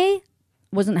 So to me,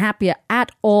 wasn't happy at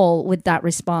all with that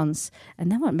response. And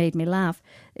then what made me laugh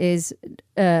is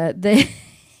I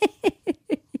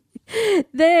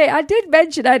did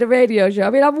mention I had a radio show. I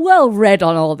mean, I'm well read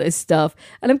on all this stuff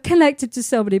and I'm connected to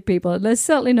so many people. And I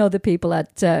certainly know the people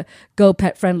at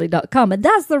gopetfriendly.com. And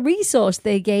that's the resource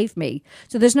they gave me.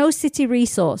 So there's no city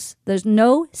resource. There's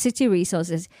no city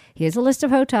resources. Here's a list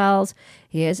of hotels.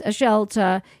 Here's a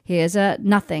shelter. Here's a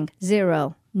nothing.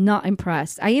 Zero. Not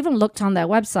impressed. I even looked on their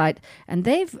website and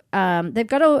they've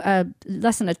got a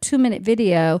less than a 2-minute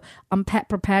video on pet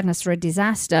preparedness for a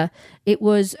disaster. It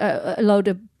was a load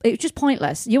of, it was just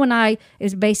pointless. You and I, it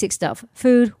was basic stuff.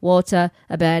 Food, water,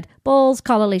 a bed, balls,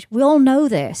 collar leash. We all know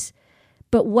this.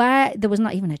 But where there was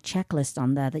not even a checklist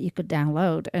on there that you could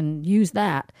download and use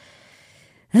that.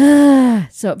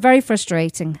 So very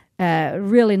frustrating.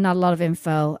 Really not a lot of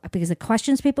info because the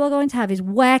questions people are going to have is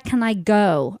where can I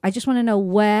go? I just want to know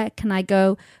where can I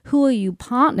go? Who are you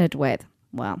partnered with?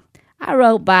 Well, I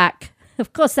wrote back.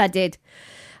 Of course I did.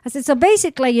 I said, so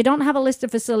basically you don't have a list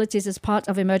of facilities as part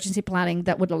of emergency planning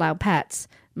that would allow pets.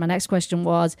 My next question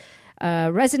was,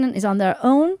 resident is on their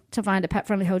own to find a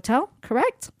pet-friendly hotel,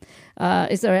 correct?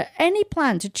 Is there any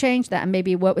plan to change that and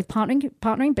maybe work with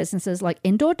partnering businesses like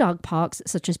indoor dog parks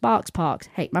such as Barks Parks?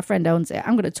 Hey, my friend owns it.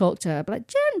 I'm going to talk to her. But like,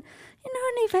 Jen, in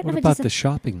the event what of a about the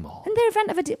shopping mall? In the event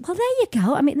of well, there you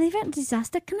go. I mean, in the event of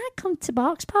disaster, can I come to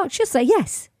Barks Park? She'll say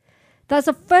yes. That's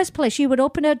the first place she would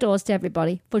open her doors to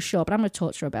everybody, for sure. But I'm going to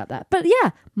talk to her about that. But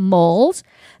yeah, malls,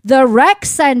 the rec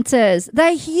centres,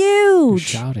 they're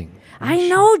huge. You're shouting. I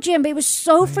know, Jim, but it was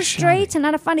so frustrating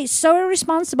and I find it so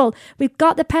irresponsible. We've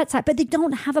got the Pets Act, but they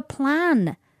don't have a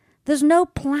plan. There's no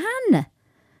plan.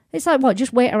 It's like, what,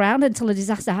 just wait around until a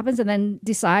disaster happens and then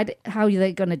decide how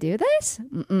they're going to do this?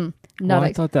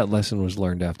 I thought that lesson was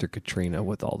learned after Katrina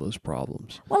with all those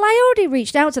problems. Well, I already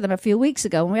reached out to them a few weeks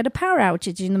ago when we had a power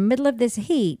outage in the middle of this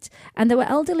heat and there were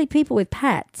elderly people with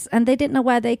pets and they didn't know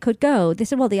where they could go. They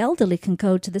said, well, the elderly can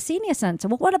go to the senior centre.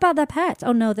 Well, what about their pets?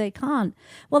 Oh, no, they can't.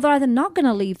 Well, they're either not going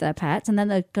to leave their pets and then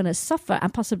they're going to suffer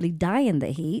and possibly die in the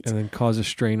heat. And then cause a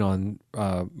strain on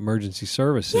emergency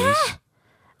services. Yeah.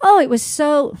 Oh, it was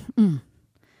so...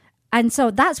 And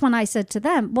so that's when I said to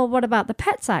them, well, what about the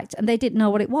Pets Act? And they didn't know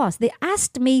what it was. They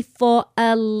asked me for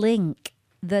a link.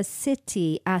 The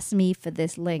city asked me for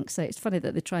this link. So it's funny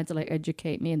that they're trying to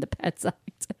educate me in the Pets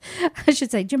Act. I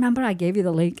should say, do you remember I gave you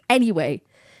the link? Anyway,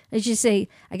 as you see,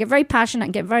 I get very passionate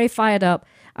and get very fired up.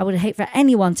 I would hate for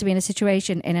anyone to be in a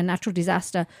situation in a natural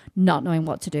disaster not knowing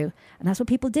what to do. And that's what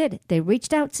people did. They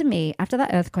reached out to me after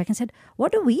that earthquake and said,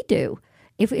 what do we do?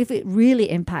 If it really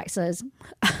impacts us?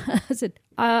 I said,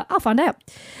 I'll find out.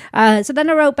 So then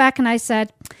I wrote back and I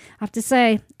said, I have to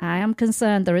say, I am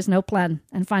concerned there is no plan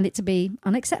and find it to be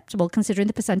unacceptable considering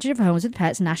the percentage of homes with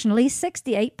pets nationally,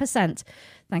 68%.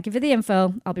 Thank you for the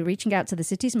info. I'll be reaching out to the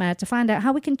city's mayor to find out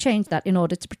how we can change that in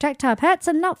order to protect our pets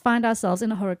and not find ourselves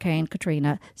in a Hurricane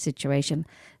Katrina situation.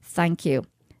 Thank you.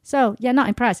 So, yeah, not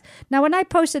impressed. Now, when I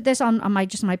posted this on my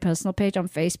personal page on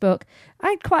Facebook,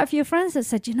 I had quite a few friends that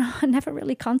said, I never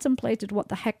really contemplated what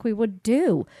the heck we would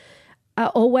do.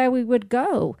 or where we would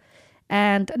go.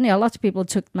 And a lot of people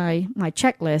took my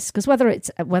checklist, because whether it's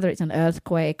an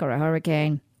earthquake or a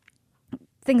hurricane,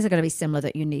 things are going to be similar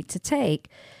that you need to take.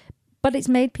 But it's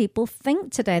made people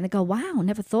think today. They go, wow,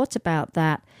 never thought about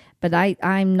that. But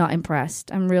I'm not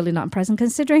impressed. I'm really not impressed. And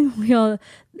considering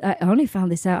I only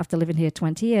found this out after living here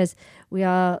 20 years, we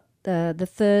are the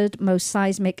third most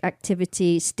seismic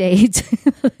activity state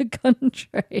in the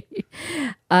country.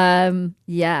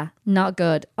 Yeah, not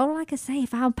good. Oh, like I say,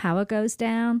 if our power goes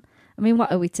down, I mean,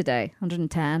 what are we today?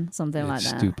 110, something like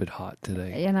that. Stupid hot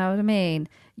today. You know what I mean?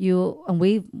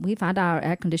 We've had our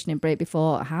air conditioning break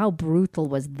before. How brutal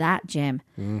was that, Jim?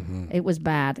 Mm-hmm. It was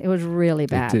bad. It was really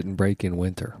bad. It didn't break in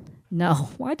winter. No,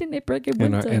 why didn't it break in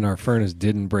winter? And our furnace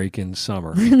didn't break in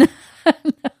summer. No,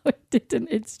 it didn't.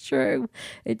 It's true.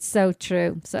 It's so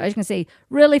true. So as you can see,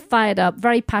 really fired up,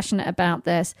 very passionate about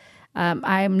this.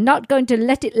 I'm not going to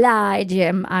let it lie,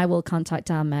 Jim. I will contact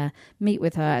our mayor, meet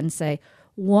with her and say,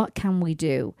 what can we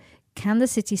do? Can the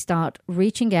city start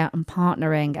reaching out and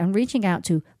partnering and reaching out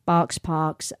to Barks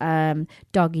Parks,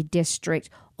 Doggy District,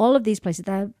 all of these places?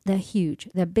 They're huge.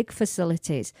 They're big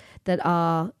facilities that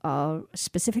are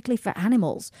specifically for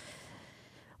animals.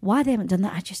 Why they haven't done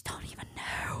that, I just don't even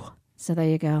know. So there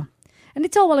you go. And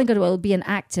it's all well and good. Well, be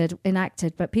enacted,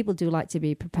 but people do like to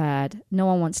be prepared. No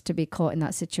one wants to be caught in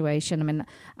that situation. I mean,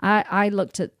 I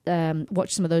looked at,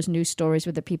 watched some of those news stories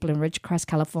with the people in Ridgecrest,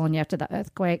 California after that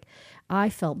earthquake. I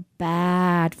felt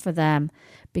bad for them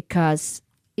because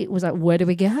it was like, where do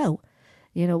we go?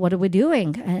 What are we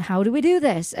doing? And how do we do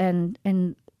this? And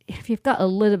if you've got a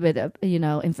little bit of,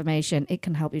 information, it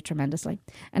can help you tremendously.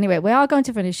 Anyway, we are going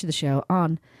to finish the show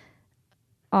on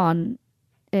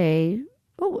a...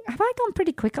 Oh, have I gone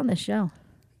pretty quick on this show?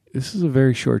 This is a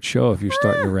very short show if you're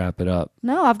starting to wrap it up.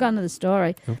 No, I've got another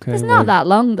story. Okay. It's not that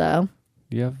long, though.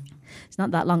 Yeah. It's not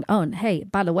that long. Oh, and hey,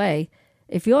 by the way,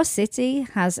 if your city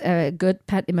has a good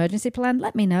pet emergency plan,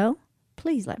 let me know.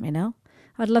 Please let me know.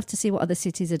 I'd love to see what other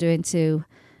cities are doing to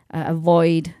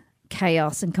avoid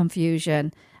chaos and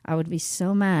confusion. I would be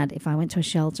so mad if I went to a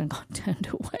shelter and got turned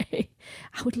away.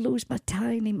 I would lose my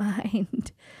tiny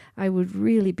mind. I would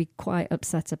really be quite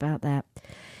upset about that.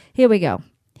 Here we go.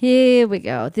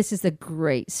 This is a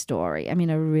great story. I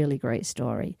mean, a really great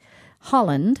story.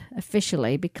 Holland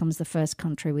officially becomes the first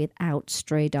country without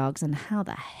stray dogs. And how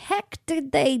the heck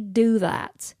did they do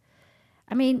that?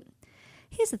 I mean,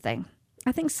 here's the thing.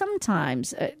 I think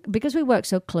sometimes, because we work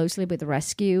so closely with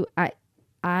rescue,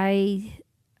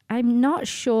 I'm not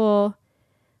sure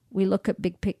we look at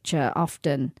big picture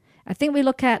often. I think we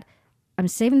look at, I'm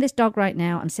saving this dog right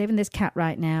now. I'm saving this cat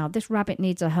right now. This rabbit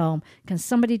needs a home. Can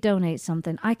somebody donate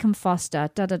something? I can foster,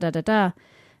 da-da-da-da-da.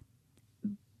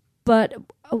 But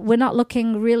we're not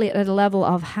looking really at a level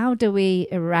of how do we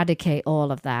eradicate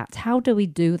all of that? How do we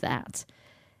do that?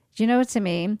 Do you know what I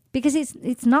mean? Because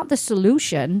it's not the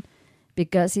solution,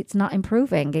 because it's not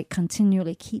improving. It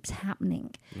continually keeps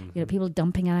happening. Mm-hmm. People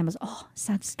dumping animals. Oh,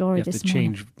 sad story this morning. You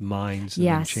have to change minds and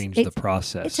then change the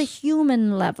process. It's a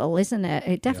human level, isn't it?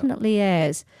 It definitely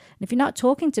is. And if you're not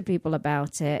talking to people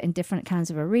about it in different kinds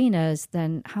of arenas,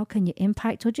 then how can you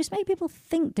impact or just make people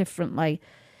think differently?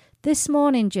 This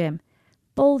morning, Jim,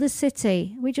 Boulder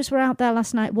City, we just were out there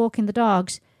last night walking the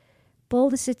dogs.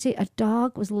 Boulder City, a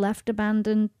dog was left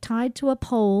abandoned, tied to a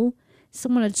pole.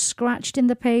 Someone had scratched in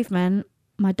the pavement.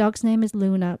 My dog's name is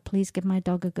Luna. Please give my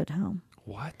dog a good home.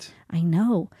 What? I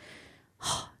know.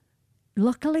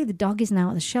 Luckily, the dog is now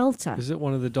at the shelter. Is it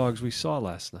one of the dogs we saw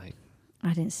last night?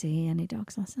 I didn't see any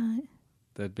dogs last night.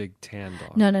 The big tan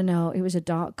dog? No. It was a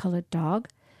dark-colored dog.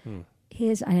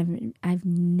 I've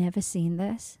never seen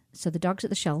this. So the dog's at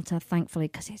the shelter, thankfully,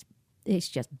 because it's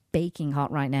just baking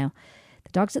hot right now.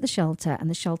 The dog's at the shelter, and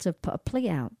the shelter put a plea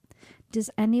out. Does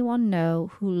anyone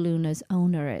know who Luna's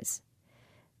owner is?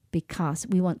 Because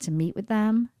we want to meet with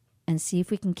them and see if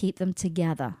we can keep them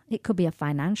together. It could be a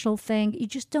financial thing. You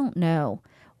just don't know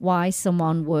why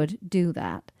someone would do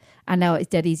that. I know it's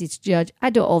dead easy to judge. I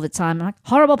do it all the time. I'm like,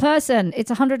 horrible person. It's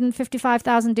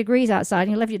 155,000 degrees outside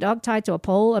and you left your dog tied to a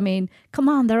pole. I mean, come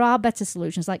on, there are better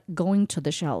solutions like going to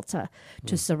the shelter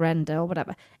to surrender or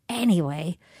whatever.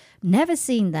 Anyway, never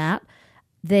seen that.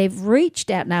 They've reached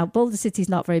out now. Boulder City's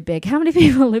not very big. How many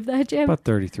people live there, Jim? About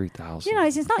 33,000.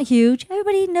 It's not huge.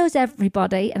 Everybody knows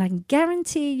everybody. And I can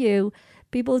guarantee you,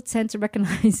 people tend to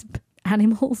recognize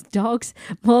animals, dogs,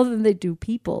 more than they do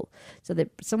people. So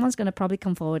that someone's going to probably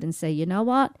come forward and say, you know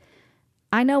what?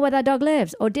 I know where that dog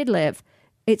lives or did live.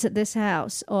 It's at this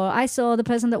house. Or I saw the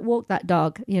person that walked that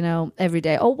dog, every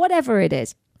day. Or whatever it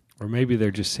is. Or maybe they're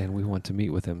just saying we want to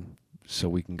meet with him so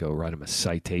we can go write him a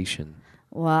citation.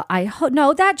 Well,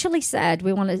 no, they actually said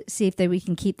we want to see if we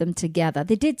can keep them together.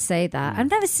 They did say that. I've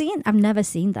never seen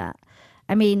that.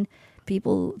 I mean,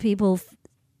 people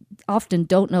often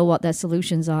don't know what their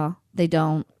solutions are. They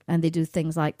don't, and they do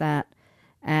things like that.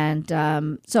 And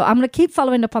so I'm going to keep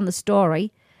following up on the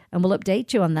story, and we'll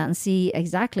update you on that and see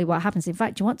exactly what happens. In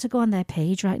fact, do you want to go on their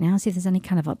page right now and see if there's any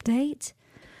kind of update?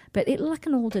 But it looked like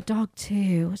an older dog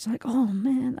too. It's like, oh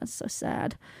man, that's so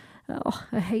sad. Oh,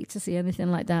 I hate to see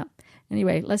anything like that.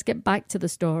 Anyway, let's get back to the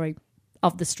story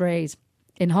of the strays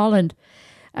in Holland.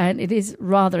 And it is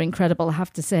rather incredible, I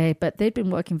have to say, but they've been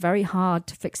working very hard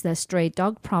to fix their stray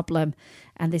dog problem,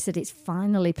 and they said it's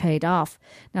finally paid off.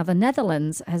 Now, the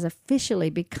Netherlands has officially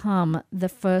become the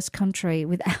first country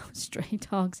without stray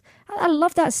dogs. I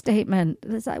love that statement.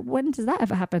 It's like, when does that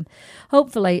ever happen?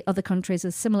 Hopefully, other countries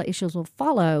with similar issues will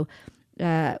follow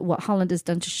what Holland has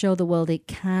done to show the world it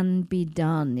can be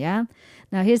done, yeah?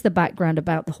 Now, here's the background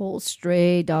about the whole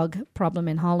stray dog problem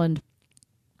in Holland.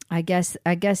 I guess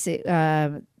they've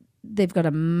got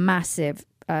a massive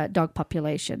dog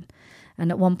population.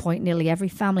 And at one point, nearly every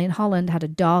family in Holland had a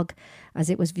dog, as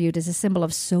it was viewed as a symbol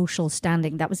of social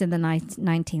standing. That was in the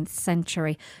 19th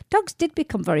century. Dogs did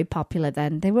become very popular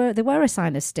then. They were a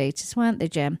sign of status, weren't they,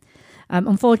 Jim?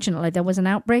 Unfortunately, there was an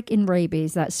outbreak in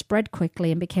rabies that spread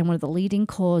quickly and became one of the leading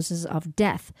causes of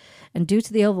death. And due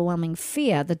to the overwhelming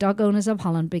fear, the dog owners of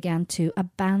Holland began to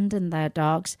abandon their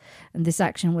dogs. And this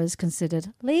action was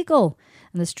considered legal.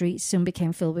 And the streets soon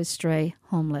became filled with stray,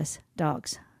 homeless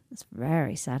dogs. It's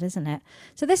very sad, isn't it?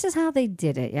 So this is how they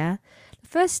did it, yeah? The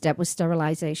first step was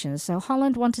sterilization. So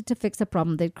Holland wanted to fix the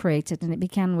problem they'd created, and it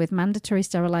began with mandatory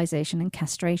sterilization and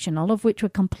castration, all of which were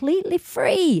completely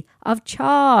free of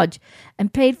charge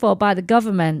and paid for by the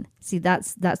government. See,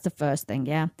 that's the first thing,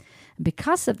 yeah? And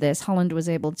because of this, Holland was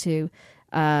able to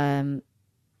fix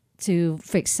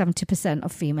 70%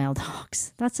 of female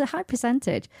dogs. That's a high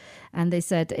percentage. And they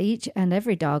said each and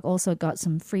every dog also got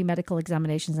some free medical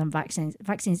examinations and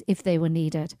vaccines if they were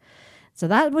needed. So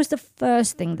that was the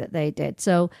first thing that they did.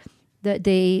 So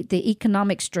the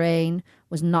economic strain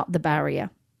was not the barrier.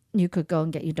 You could go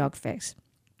and get your dog fixed.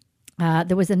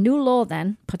 There was a new law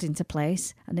then put into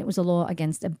place, and it was a law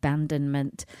against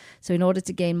abandonment. So in order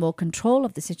to gain more control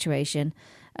of the situation,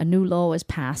 a new law was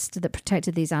passed that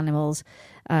protected these animals,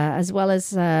 as well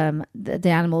as the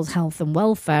animals' health and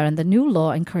welfare. And the new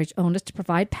law encouraged owners to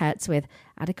provide pets with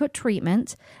adequate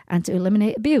treatment and to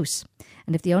eliminate abuse.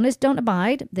 And if the owners don't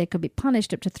abide, they could be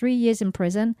punished up to 3 years in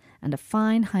prison and a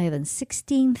fine higher than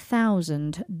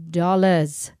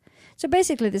 $16,000. So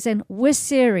basically they're saying, we're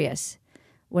serious.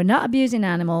 We're not abusing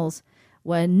animals.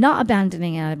 We're not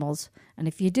abandoning animals. And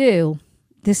if you do,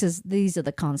 these are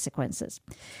the consequences.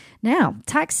 Now,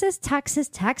 taxes,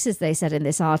 they said in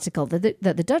this article, that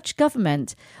the Dutch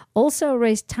government also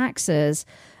raised taxes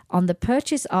on the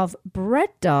purchase of bred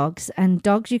dogs and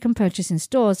dogs you can purchase in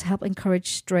stores to help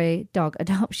encourage stray dog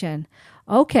adoption.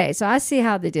 Okay, so I see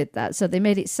how they did that. So they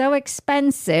made it so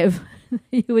expensive,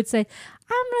 you would say,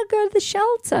 I'm going to go to the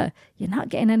shelter. You're not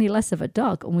getting any less of a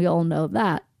dog, and we all know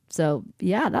that. So,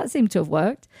 yeah, that seemed to have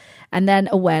worked. And then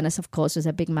awareness, of course, was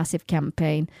a big, massive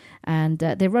campaign. And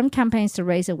they run campaigns to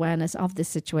raise awareness of this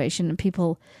situation. And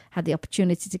people had the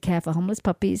opportunity to care for homeless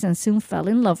puppies and soon fell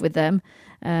in love with them,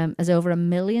 as over 1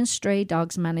 million stray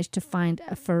dogs managed to find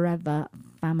a forever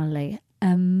family.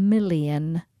 1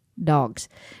 million dogs.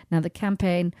 Now, the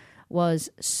campaign was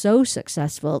so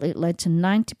successful, it led to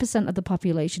 90% of the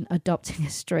population adopting a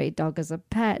stray dog as a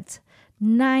pet.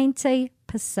 90%.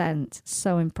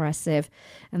 So impressive.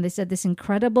 And they said this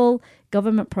incredible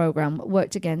government program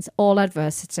worked against all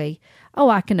adversity. Oh,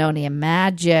 I can only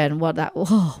imagine what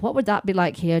would that be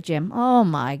like here, Jim? Oh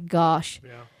my gosh.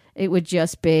 Yeah. It would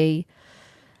just be...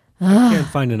 I can't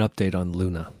find an update on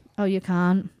Luna. Oh, you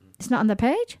can't? It's not on the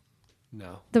page?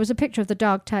 No. There was a picture of the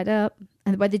dog tied up,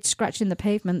 and where they'd scratched in the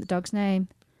pavement the dog's name.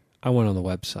 I went on the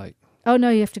website. Oh, no,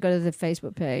 you have to go to the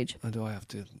Facebook page. Oh, do I have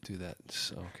to do that?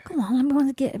 So, okay. Come on,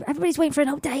 everybody's waiting for an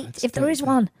update, if there is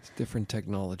one. It's different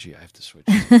technology. I have to switch.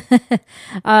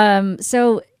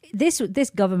 So this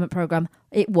government program,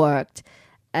 it worked.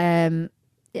 I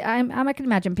can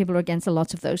imagine people are against a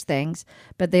lot of those things,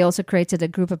 but they also created a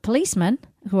group of policemen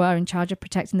who are in charge of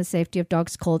protecting the safety of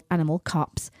dogs called animal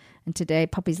cops. And today,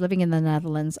 puppies living in the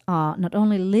Netherlands are not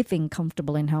only living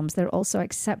comfortable in homes, they're also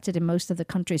accepted in most of the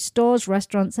country's stores,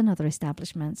 restaurants, and other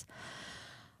establishments.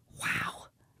 Wow.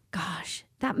 Gosh,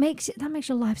 that makes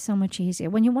your life so much easier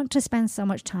when you want to spend so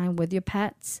much time with your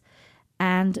pets.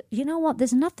 And you know what?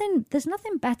 There's nothing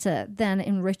better than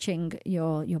enriching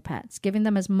your pets, giving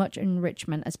them as much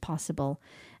enrichment as possible.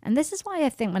 And this is why I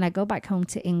think when I go back home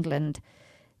to England,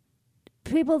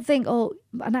 people think, oh,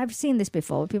 and I've seen this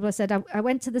before. People have said, I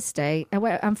went to the States.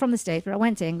 I'm from the States, but I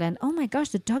went to England. Oh my gosh,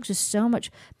 the dogs are so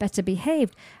much better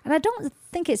behaved. And I don't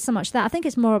think it's so much that. I think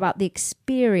it's more about the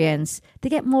experience. They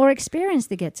get more experience.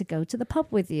 They get to go to the pub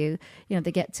with you. You know,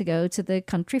 they get to go to the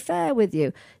country fair with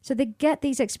you. So they get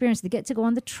these experiences. They get to go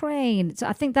on the train. So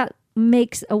I think that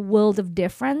makes a world of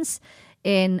difference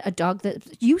in a dog that's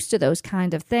used to those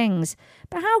kind of things.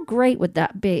 But how great would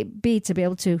that be to be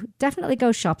able to definitely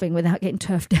go shopping without getting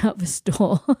turfed out of the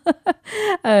store?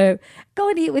 Go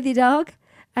and eat with your dog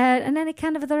and any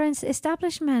kind of other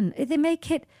establishment. They make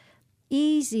it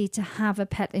easy to have a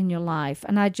pet in your life.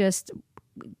 And I just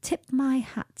tip my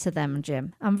hat to them,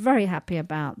 Jim. I'm very happy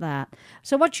about that.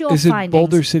 So what's your findings? Is it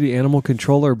Boulder City Animal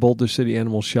Control or Boulder City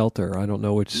Animal Shelter? I don't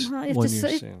know which one you're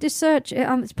seeing. Just search.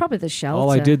 It's probably the shelter.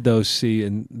 All I did, though, see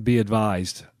and be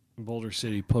advised, Boulder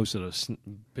City posted a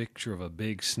picture of a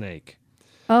big snake.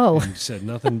 Oh. And said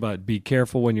nothing but be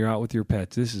careful when you're out with your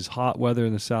pets. This is hot weather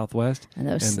in the Southwest, and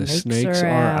the snakes are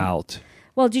out.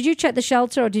 Well, did you check the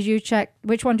shelter or did you check?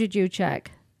 Which one did you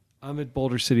check? I'm at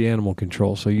Boulder City Animal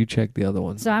Control, so you check the other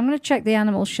one. So I'm going to check the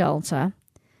animal shelter.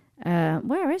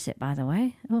 Where is it, by the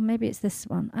way? Oh, maybe it's this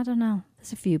one. I don't know.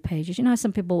 There's a few pages. You know how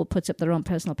some people will put up their own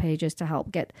personal pages to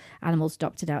help get animals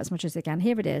adopted out as much as they can.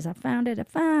 Here it is. I found it.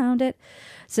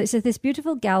 So it says, this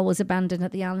beautiful gal was abandoned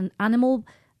at the Allen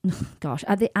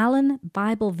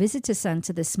Bible Visitor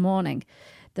Center this morning.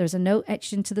 There's a note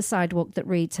etched into the sidewalk that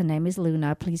reads, her name is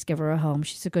Luna. Please give her a home.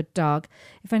 She's a good dog.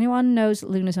 If anyone knows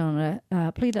Luna's owner,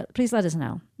 please let us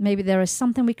know. Maybe there is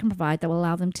something we can provide that will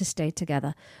allow them to stay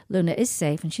together. Luna is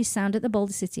safe, and she's sound at the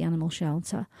Boulder City Animal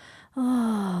Shelter.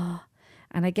 Oh,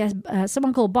 and I guess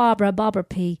someone called Barbara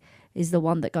P., is the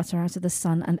one that got her out of the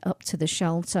sun and up to the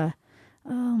shelter.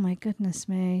 Oh, my goodness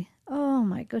me.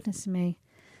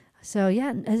 So,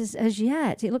 yeah, as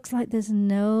yet, it looks like there's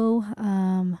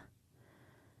no...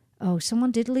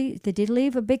 someone did leave. They did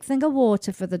leave a big thing of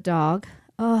water for the dog.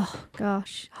 Oh,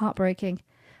 gosh. Heartbreaking.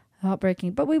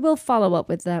 But we will follow up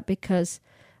with that because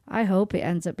I hope it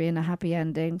ends up being a happy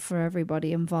ending for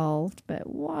everybody involved. But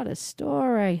what a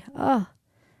story. Oh,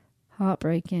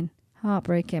 heartbreaking. But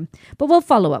we'll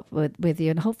follow up with you.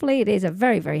 And hopefully it is a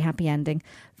very, very happy ending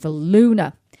for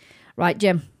Luna. Right,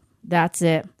 Jim. That's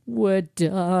it. We're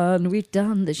done. We've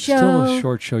done the show. Still a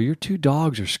short show. Your two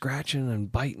dogs are scratching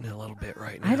and biting a little bit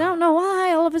right now. I don't know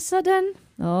why. All of a sudden.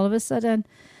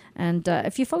 And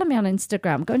if you follow me on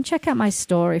Instagram, go and check out my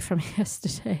story from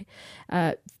yesterday.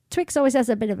 Twix always has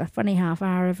a bit of a funny half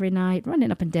hour every night,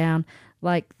 running up and down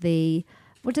like the,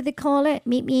 what do they call it?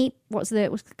 Meep. What's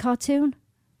the cartoon?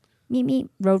 Meep.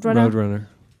 Roadrunner.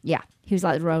 Yeah, he was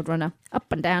like the Roadrunner.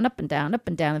 Up and down.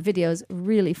 The video's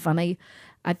really funny.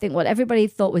 I think what everybody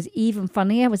thought was even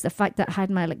funnier was the fact that I had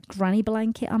my granny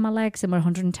blanket on my legs and we're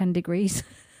 110 degrees.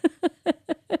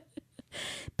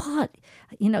 But,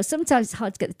 sometimes it's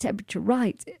hard to get the temperature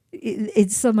right.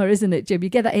 It's summer, isn't it, Jim? You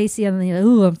get that AC and then you're like,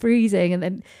 oh, I'm freezing. And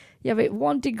then you have it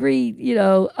 1 degree,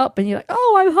 up and you're like,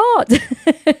 oh, I'm hot.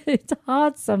 It's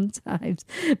hard sometimes.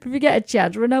 But if you get a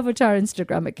chance, run over to our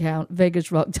Instagram account,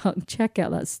 Vegas Rock Dog. Check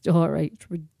out that story. It's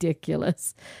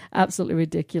ridiculous. Absolutely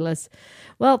ridiculous.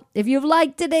 Well, if you've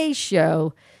liked today's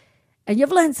show and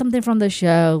you've learned something from the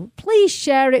show, please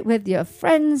share it with your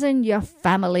friends and your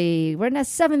family. We're in our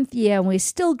 7th year and we're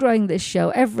still growing this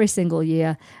show every single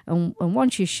year. And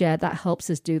once you share, that helps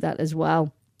us do that as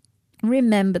well.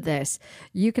 Remember this,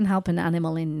 you can help an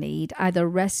animal in need, either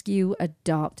rescue,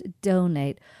 adopt,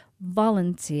 donate,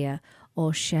 volunteer,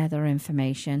 or share their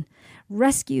information.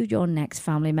 Rescue your next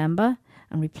family member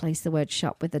and replace the word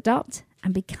shop with adopt,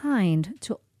 and be kind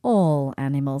to all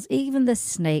animals, even the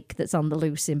snake that's on the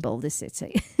loose in Boulder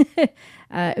City.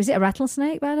 Was it a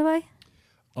rattlesnake, by the way?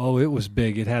 Oh, it was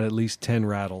big. It had at least 10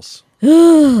 rattles.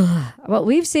 Well,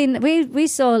 we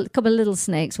saw a couple of little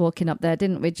snakes walking up there,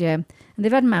 didn't we, Jim? And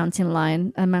they've had a mountain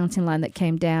lion that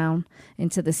came down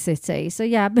into the city. So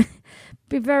yeah,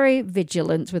 be very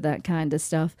vigilant with that kind of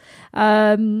stuff.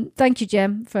 Thank you,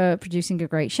 Jim, for producing a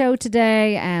great show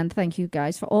today, and thank you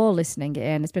guys for all listening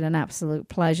in. It's been an absolute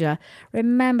pleasure.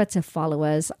 Remember to follow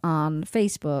us on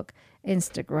Facebook,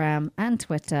 Instagram, and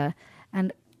Twitter,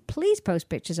 and please post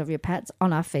pictures of your pets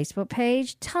on our Facebook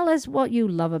page. Tell us what you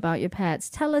love about your pets.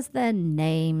 Tell us their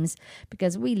names,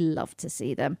 because we love to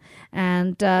see them.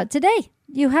 And today,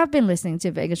 you have been listening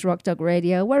to Vegas Rock Dog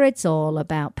Radio, where it's all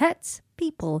about pets,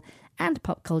 people, and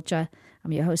pop culture.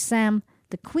 I'm your host, Sam,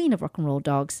 the queen of rock and roll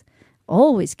dogs.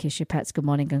 Always kiss your pets good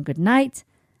morning and good night.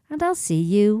 And I'll see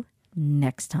you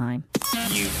next time.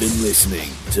 You've been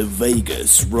listening to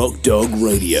Vegas Rock Dog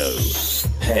Radio.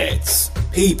 Pets,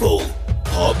 people,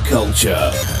 pop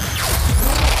culture.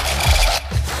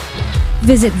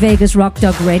 Visit Vegas Rock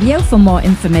Dog Radio for more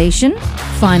information.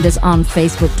 Find us on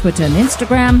Facebook, Twitter, and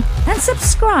Instagram. And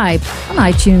subscribe on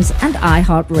iTunes and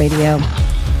iHeartRadio.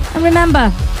 And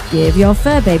remember, give your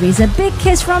fur babies a big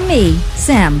kiss from me,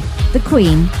 Sam, the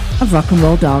Queen of Rock and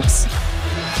Roll Dogs.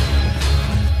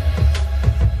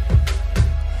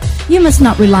 You must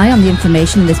not rely on the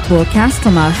information in this broadcast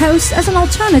from our hosts as an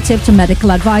alternative to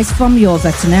medical advice from your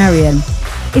veterinarian.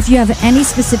 If you have any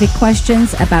specific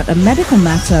questions about a medical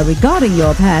matter regarding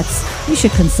your pets, you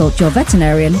should consult your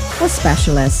veterinarian or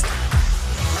specialist.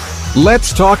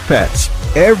 Let's Talk Pets,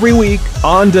 every week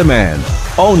on demand,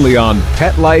 only on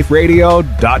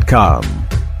PetLifeRadio.com.